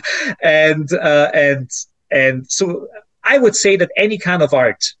 And so I would say that any kind of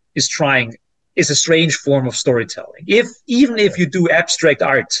art is a strange form of storytelling. Even if you do abstract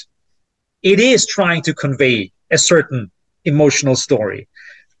art, it is trying to convey a certain emotional story,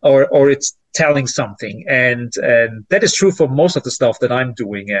 or it's telling something, and that is true for most of the stuff that I'm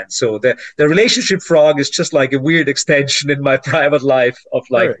doing. And so the relationship frog is just like a weird extension in my private life of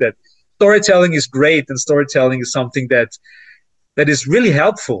like that. Storytelling is great, and storytelling is something that is really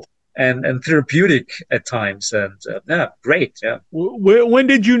helpful and therapeutic at times. And great. Yeah. When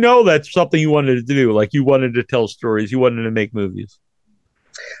did you know that's something you wanted to do? Like, you wanted to tell stories, you wanted to make movies?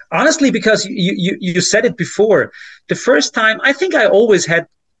 Honestly, because you said it before. The first time, I think I always had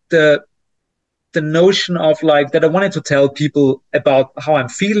the notion of like that I wanted to tell people about how I'm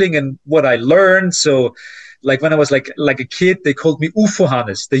feeling and what I learned. So like when I was like a kid, they called me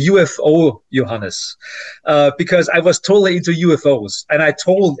UFO-Hannes, the UFO Johannes, because I was totally into UFOs, and I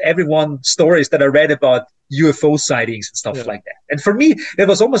told everyone stories that I read about UFO sightings and stuff like that. And for me, it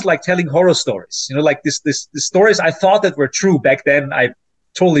was almost like telling horror stories, like this stories I thought that were true back then. I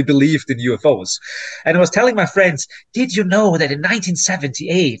totally believed in UFOs. And I was telling my friends, did you know that in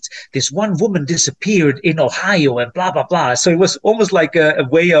 1978, this one woman disappeared in Ohio and blah, blah, blah. So it was almost like a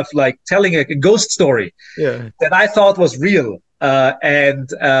way of like telling a ghost story that I thought was real. So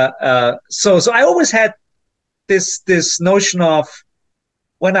I always had this notion of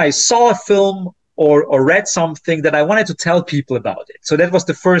when I saw a film or read something that I wanted to tell people about it. So that was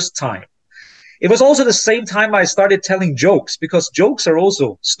the first time. It was also the same time I started telling jokes, because jokes are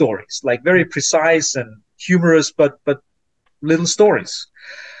also stories, like very precise and humorous, but little stories,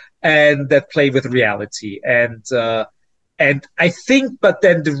 and that play with reality. And I think, but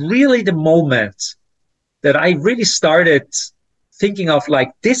then the moment that I really started thinking of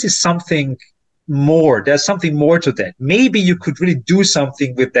like, this is something more, there's something more to that. Maybe you could really do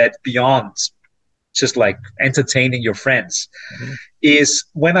something with that beyond just like entertaining your friends, is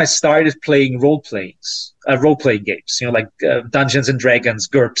when I started playing role-playing games, like Dungeons and Dragons,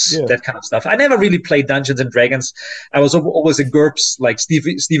 GURPS, that kind of stuff. I never really played Dungeons and Dragons. I was always in GURPS, like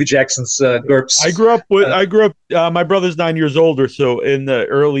Stevie Jackson's GURPS. I grew up, my brother's 9 years older, so in the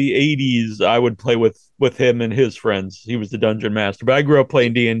early 80s, I would play with him and his friends. He was the dungeon master, but I grew up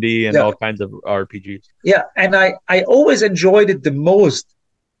playing D&D and all kinds of RPGs. Yeah, and I always enjoyed it the most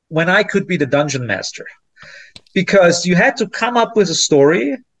when I could be the dungeon master, because you had to come up with a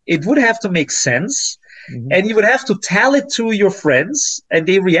story. It would have to make sense, and you would have to tell it to your friends, and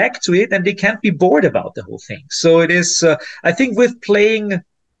they react to it, and they can't be bored about the whole thing. So it is, I think with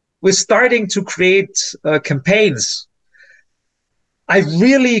starting to create campaigns, I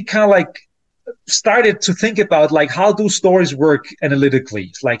really kind of like started to think about like how do stories work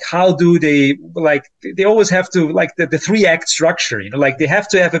analytically, like how do they, like they always have to, like the 3-act structure, you know, like they have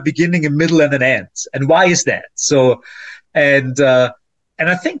to have a beginning, a middle, and an end. And why is that? So and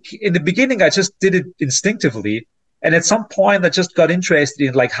I think in the beginning I just did it instinctively, and at some point I just got interested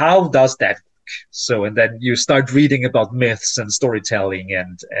in like how does that work? So, and then you start reading about myths and storytelling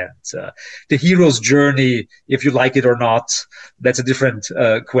and the hero's journey, if you like it or not. That's a different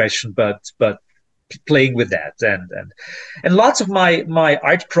question, but playing with that, and lots of my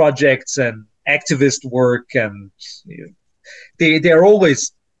art projects and activist work, and they're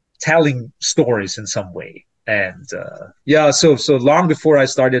always telling stories in some way. And so long before I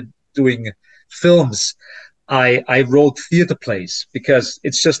started doing films, I wrote theater plays, because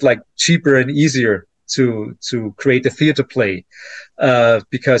it's just like cheaper and easier to create a theater play,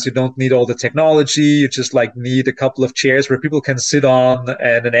 because you don't need all the technology. You just like need a couple of chairs where people can sit on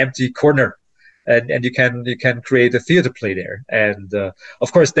and an empty corner, and you can create a theater play there. And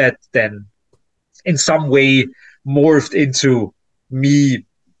of course that then in some way morphed into me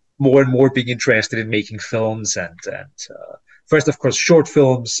more and more being interested in making films, and first of course short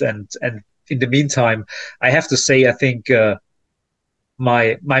films, and in the meantime, I have to say, I think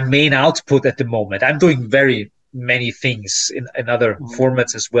my main output at the moment, I'm doing very many things in other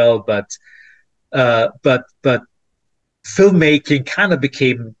formats as well, but filmmaking kind of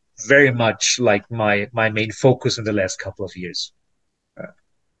became very much like my main focus in the last couple of years.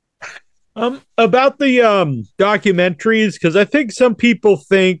 About the documentaries, because I think some people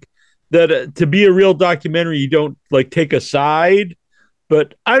think that to be a real documentary, you don't like take a side.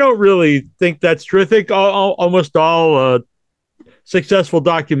 But I don't really think that's true. I think almost all successful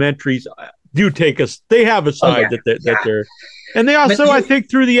documentaries do take us. They have a side that they're, and they also, I think,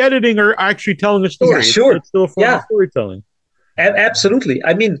 through the editing are actually telling a story. Yeah, sure. It's still a form of storytelling. Absolutely.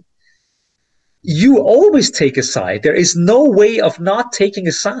 I mean, you always take a side. There is no way of not taking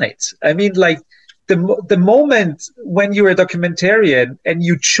a side. I mean, like the moment when you're a documentarian and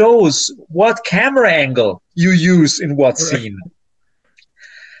you chose what camera angle you use in what scene.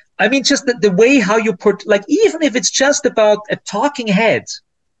 I mean, just the way how you put, like, even if it's just about a talking head,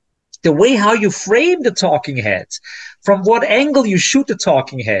 the way how you frame the talking head, from what angle you shoot the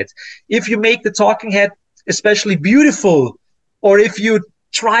talking head, if you make the talking head especially beautiful, or if you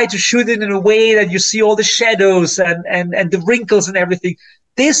try to shoot it in a way that you see all the shadows and the wrinkles and everything,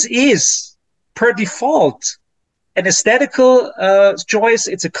 this is per default an aesthetical choice.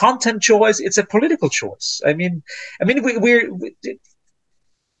 It's a content choice. It's a political choice. I mean, we're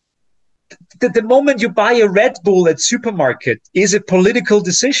the moment you buy a Red Bull at supermarket is a political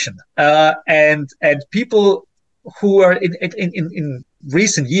decision, and people who are in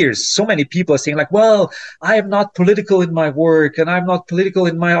recent years, so many people are saying like, well, I am not political in my work, and I'm not political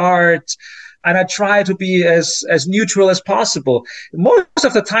in my art, and I try to be as neutral as possible. Most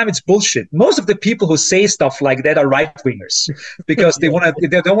of the time, it's bullshit. Most of the people who say stuff like that are right wingers, because they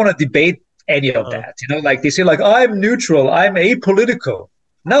don't want to debate any of that. You know, like they say like, I'm neutral, I'm apolitical.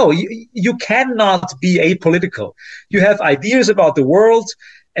 No, you cannot be apolitical. You have ideas about the world,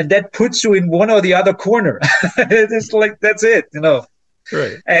 and that puts you in one or the other corner. It's like, that's it, you know.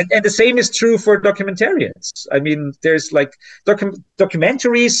 Right. And the same is true for documentarians. I mean, there's like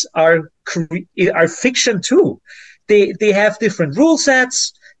documentaries are fiction too. They have different rule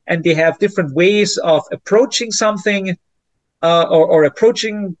sets, and they have different ways of approaching something, or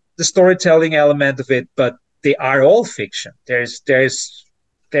approaching the storytelling element of it. But they are all fiction.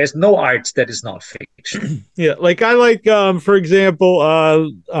 There's no art that is not fiction. Yeah, like I like, for example,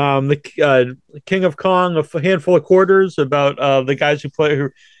 the King of Kong, a handful of quarters, about the guys who play.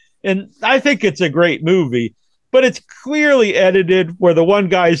 And I think it's a great movie, but it's clearly edited where the one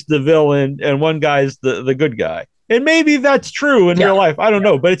guy's the villain and one guy's the good guy. And maybe that's true in real life. I don't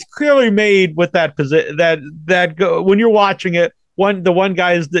know, but it's clearly made with that position. When you're watching it, the one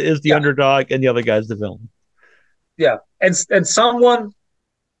guy is the underdog, and the other guy's the villain. Yeah, and someone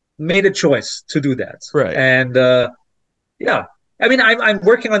made a choice to do that, right? And I mean, I'm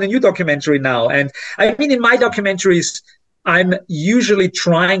working on a new documentary now, and I mean, in my documentaries, I'm usually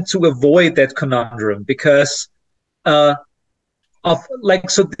trying to avoid that conundrum, because of like,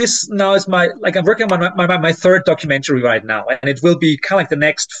 so this now is I'm working on my third documentary right now, and it will be kind of like the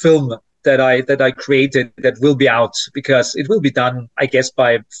next film that I created that will be out, because it will be done, I guess,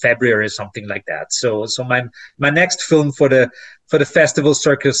 by February or something like that. So my next film for the festival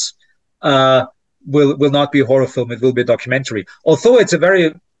circus will not be a horror film. It will be a documentary. Although it's a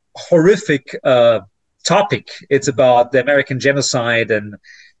very horrific topic. It's about the American genocide and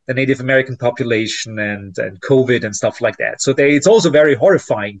the Native American population and COVID and stuff like that. So it's also very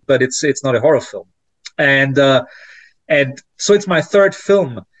horrifying, but it's not a horror film. And so it's my third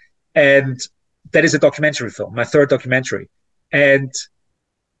film, and that is a documentary film, my third documentary. And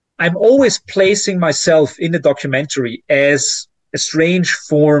I'm always placing myself in the documentary as a strange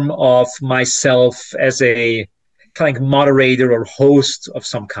form of myself, as a kind of moderator or host of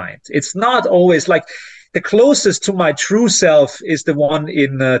some kind. It's not always like the closest to my true self is the one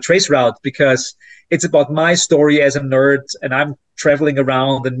in Traceroute, because it's about my story as a nerd, and I'm traveling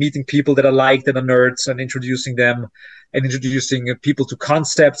around and meeting people that I like that are nerds and introducing them and introducing people to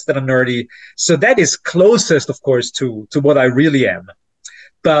concepts that are nerdy. So that is closest, of course, to what I really am.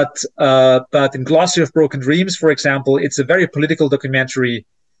 But in Glossary of Broken Dreams, for example, it's a very political documentary,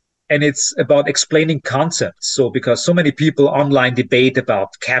 and it's about explaining concepts. So because so many people online debate about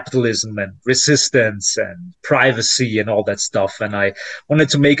capitalism and resistance and privacy and all that stuff, and I wanted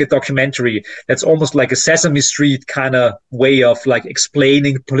to make a documentary that's almost like a Sesame Street kind of way of like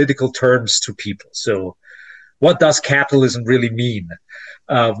explaining political terms to people. So what does capitalism really mean?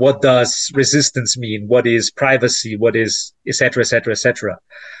 What does resistance mean? What is privacy? What is et cetera, et cetera, et cetera.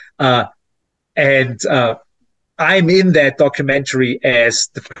 I'm in that documentary as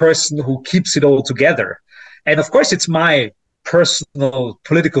the person who keeps it all together. And of course, it's my personal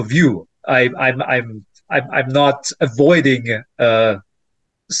political view. I'm not avoiding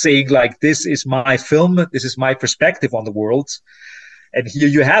saying like, this is my film, this is my perspective on the world, and here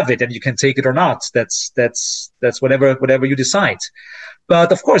you have it, and you can take it or not. That's whatever you decide.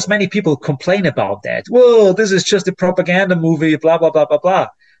 But of course, many people complain about that. Whoa, this is just a propaganda movie, blah, blah, blah, blah, blah.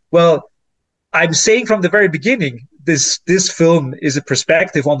 Well, I'm saying from the very beginning, this film is a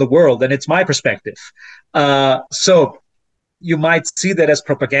perspective on the world, and it's my perspective. So you might see that as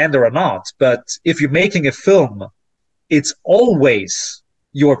propaganda or not, but if you're making a film, it's always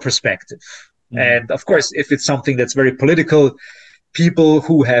your perspective. And of course, if it's something that's very political, people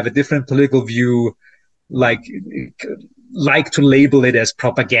who have a different political view like to label it as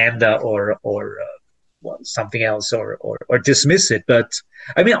propaganda or something else or dismiss it. But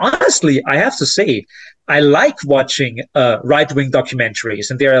I mean, honestly, I have to say, I like watching right-wing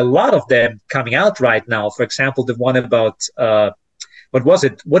documentaries, and there are a lot of them coming out right now. For example, the one about what was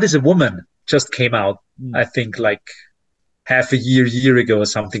it? What is a Woman? Just came out, I think, like half a year ago or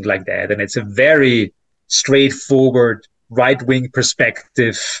something like that. And it's a very straightforward right-wing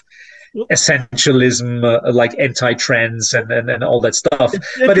perspective, essentialism, like anti-trends and all that stuff.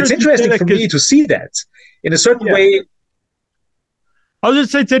 But it's interesting for me to see that in a certain way. I was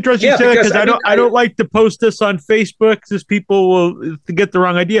just saying it's interesting because I don't like to post this on Facebook because people will get the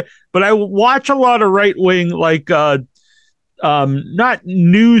wrong idea. But I watch a lot of right wing, like not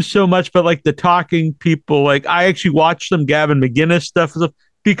news so much, but like the talking people. Like I actually watch some Gavin McGinnis stuff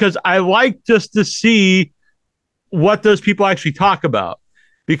because I like just to see what those people actually talk about.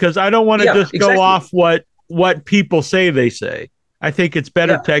 Because I don't want to just go off what people say they say. I think it's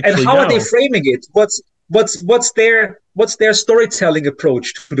better to actually And how are they framing it? What's their storytelling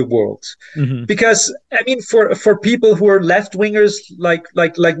approach to the world? Because I mean, for people who are left wingers like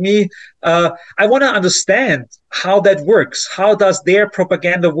me, I want to understand how that works. How does their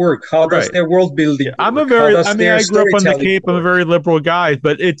propaganda work? How does their world building work? I grew up on the Cape. I'm a very liberal guy,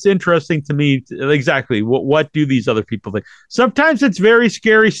 but it's interesting to me exactly what do these other people think. Sometimes it's very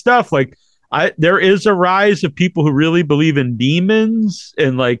scary stuff. Like there is a rise of people who really believe in demons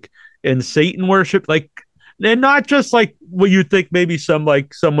and like in Satan worship, like, and not just like what you think maybe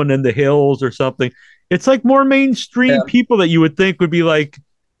someone in the hills or something. It's like more mainstream people that you would think would be like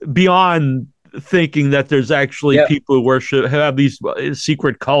beyond thinking that there's actually people who have these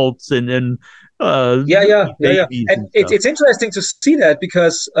secret cults and And it's interesting to see that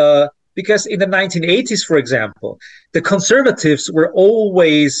because in the 1980s, for example, the conservatives were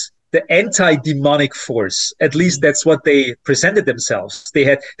always the anti-demonic force. At least that's what they presented themselves.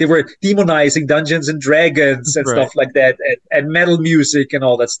 They were demonizing Dungeons and Dragons and stuff like that, and metal music and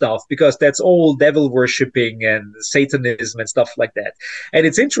all that stuff, because that's all devil worshipping and Satanism and stuff like that. And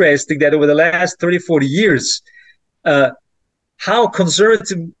it's interesting that over the last 30, 40 years, how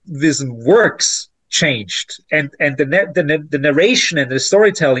conservatism works changed, and the narration and the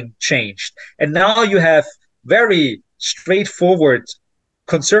storytelling changed. And now you have very straightforward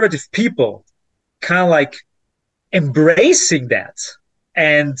conservative people kind of like embracing that,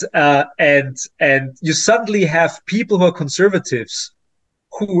 and you suddenly have people who are conservatives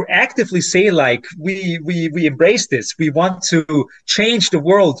who actively say like, we embrace this, we want to change the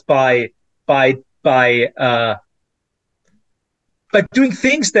world by doing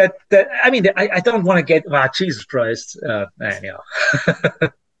things that I mean, I don't want to get Jesus Christ anyhow.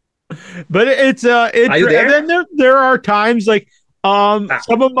 But it's Are you there? and then there are times like some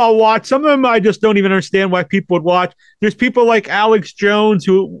of them I'll watch, some of them I just don't even understand why people would watch. There's people like Alex Jones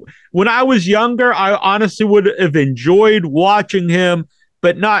who, when I was younger, I honestly would have enjoyed watching him,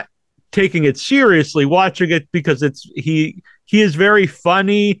 but not taking it seriously, watching it because he is very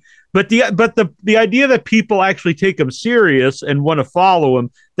funny. But the idea that people actually take him serious and want to follow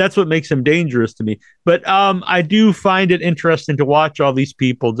him, that's what makes him dangerous to me. But I do find it interesting to watch all these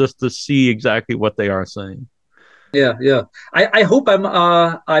people just to see exactly what they are saying. Yeah, yeah. I hope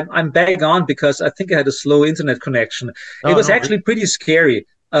I'm back on, because I think I had a slow internet connection. It was actually pretty scary.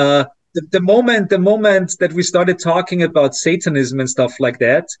 The moment that we started talking about Satanism and stuff like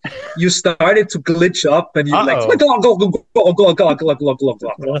that, you started to glitch up, and you're like,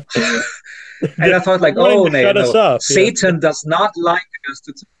 and I thought like, oh no, Satan does not like us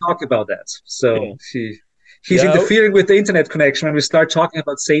to talk about that. So he's interfering with the internet connection when we start talking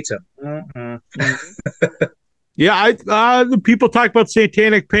about Satan. Yeah, the people talk about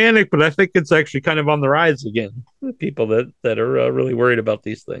satanic panic, but I think it's actually kind of on the rise again. People that are really worried about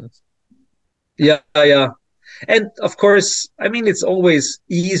these things. Yeah, yeah. And of course, I mean, it's always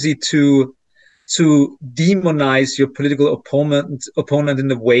easy to demonize your political opponent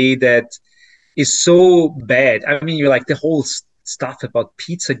in a way that is so bad. I mean, you're like the whole stuff about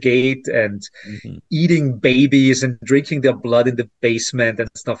Pizzagate and eating babies and drinking their blood in the basement and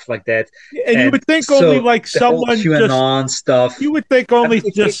stuff like that. And you would think only like someone QAnon stuff. You would think only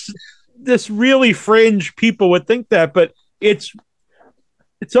just this really fringe people would think that, but it's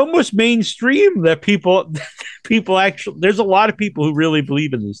almost mainstream that people actually, there's a lot of people who really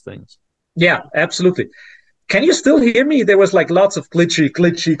believe in these things. Yeah, absolutely. Can you still hear me? There was like lots of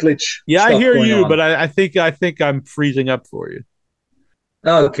glitch. Yeah, I hear you, but I think I'm freezing up for you.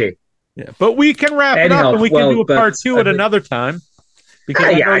 Oh, okay. Yeah, but we can wrap it up, and we can do a part two at another time, because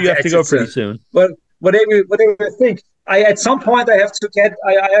I know you have to go pretty soon. But whatever you think, at some point I have to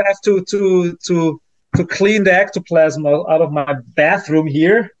clean the ectoplasm out of my bathroom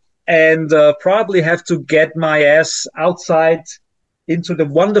here, and probably have to get my ass outside into the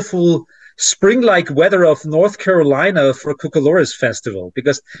wonderful spring-like weather of North Carolina for Cucalores Festival,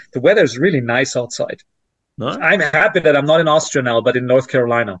 because the weather is really nice outside. Nice. I'm happy that I'm not in Austria now, but in North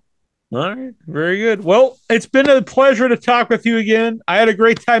Carolina. All right, very good. Well, it's been a pleasure to talk with you again. I had a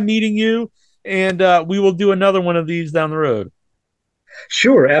great time meeting you, and we will do another one of these down the road.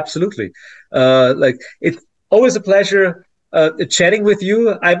 Sure, absolutely. Like, it's always a pleasure chatting with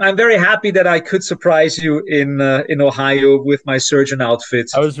you. I'm very happy that I could surprise you in Ohio with my surgeon outfit.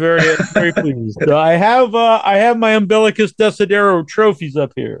 I was very pleased. I have my Umbilicus Desidero trophies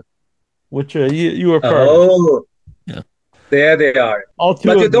up here, which you are part of. Yeah. There they are. But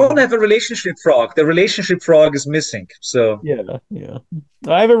you don't have a relationship frog. The relationship frog is missing. So yeah.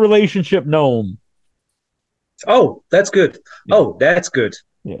 I have a relationship gnome. Oh, that's good. Yeah. Oh, that's good.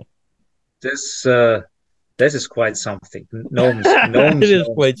 Yeah. This is quite something. Gnomes. It is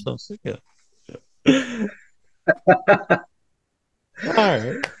quite something. Yeah. All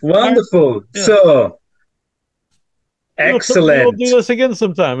right. Wonderful. Yeah. So excellent. We'll do this again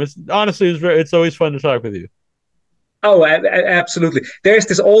sometime. It's always fun to talk with you. Oh, absolutely. There's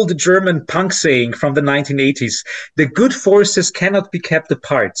this old German punk saying from the 1980s: the good forces cannot be kept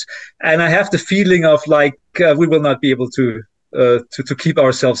apart. And I have the feeling of like we will not be able to keep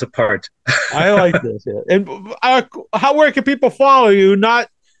ourselves apart. I like this. Yeah. And where can people follow you? Not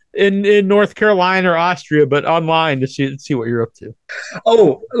in North Carolina or Austria, but online to see what you're up to.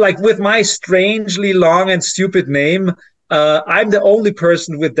 Oh, like with my strangely long and stupid name. I'm the only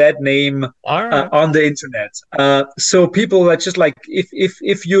person with that name on the internet. So people are just like,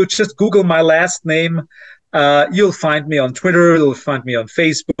 if you just Google my last name, you'll find me on Twitter, you'll find me on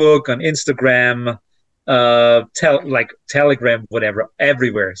Facebook, on Instagram, Telegram, whatever,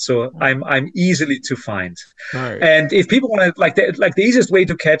 everywhere. So I'm easily to find. Right. And if people want to, the easiest way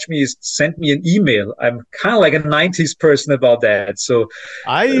to catch me is send me an email. I'm kind of like a 90s person about that. So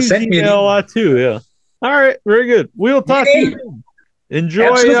I use email a lot too. Yeah. All right, very good. We'll talk to you. Enjoy.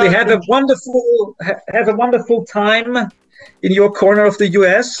 Absolutely. Have a wonderful time in your corner of the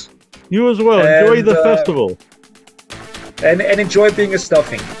U.S. You as well. Enjoy the festival. And enjoy being a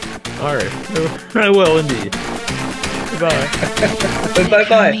stuffing. All right. I will indeed. Goodbye.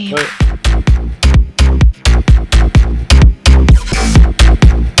 Bye-bye.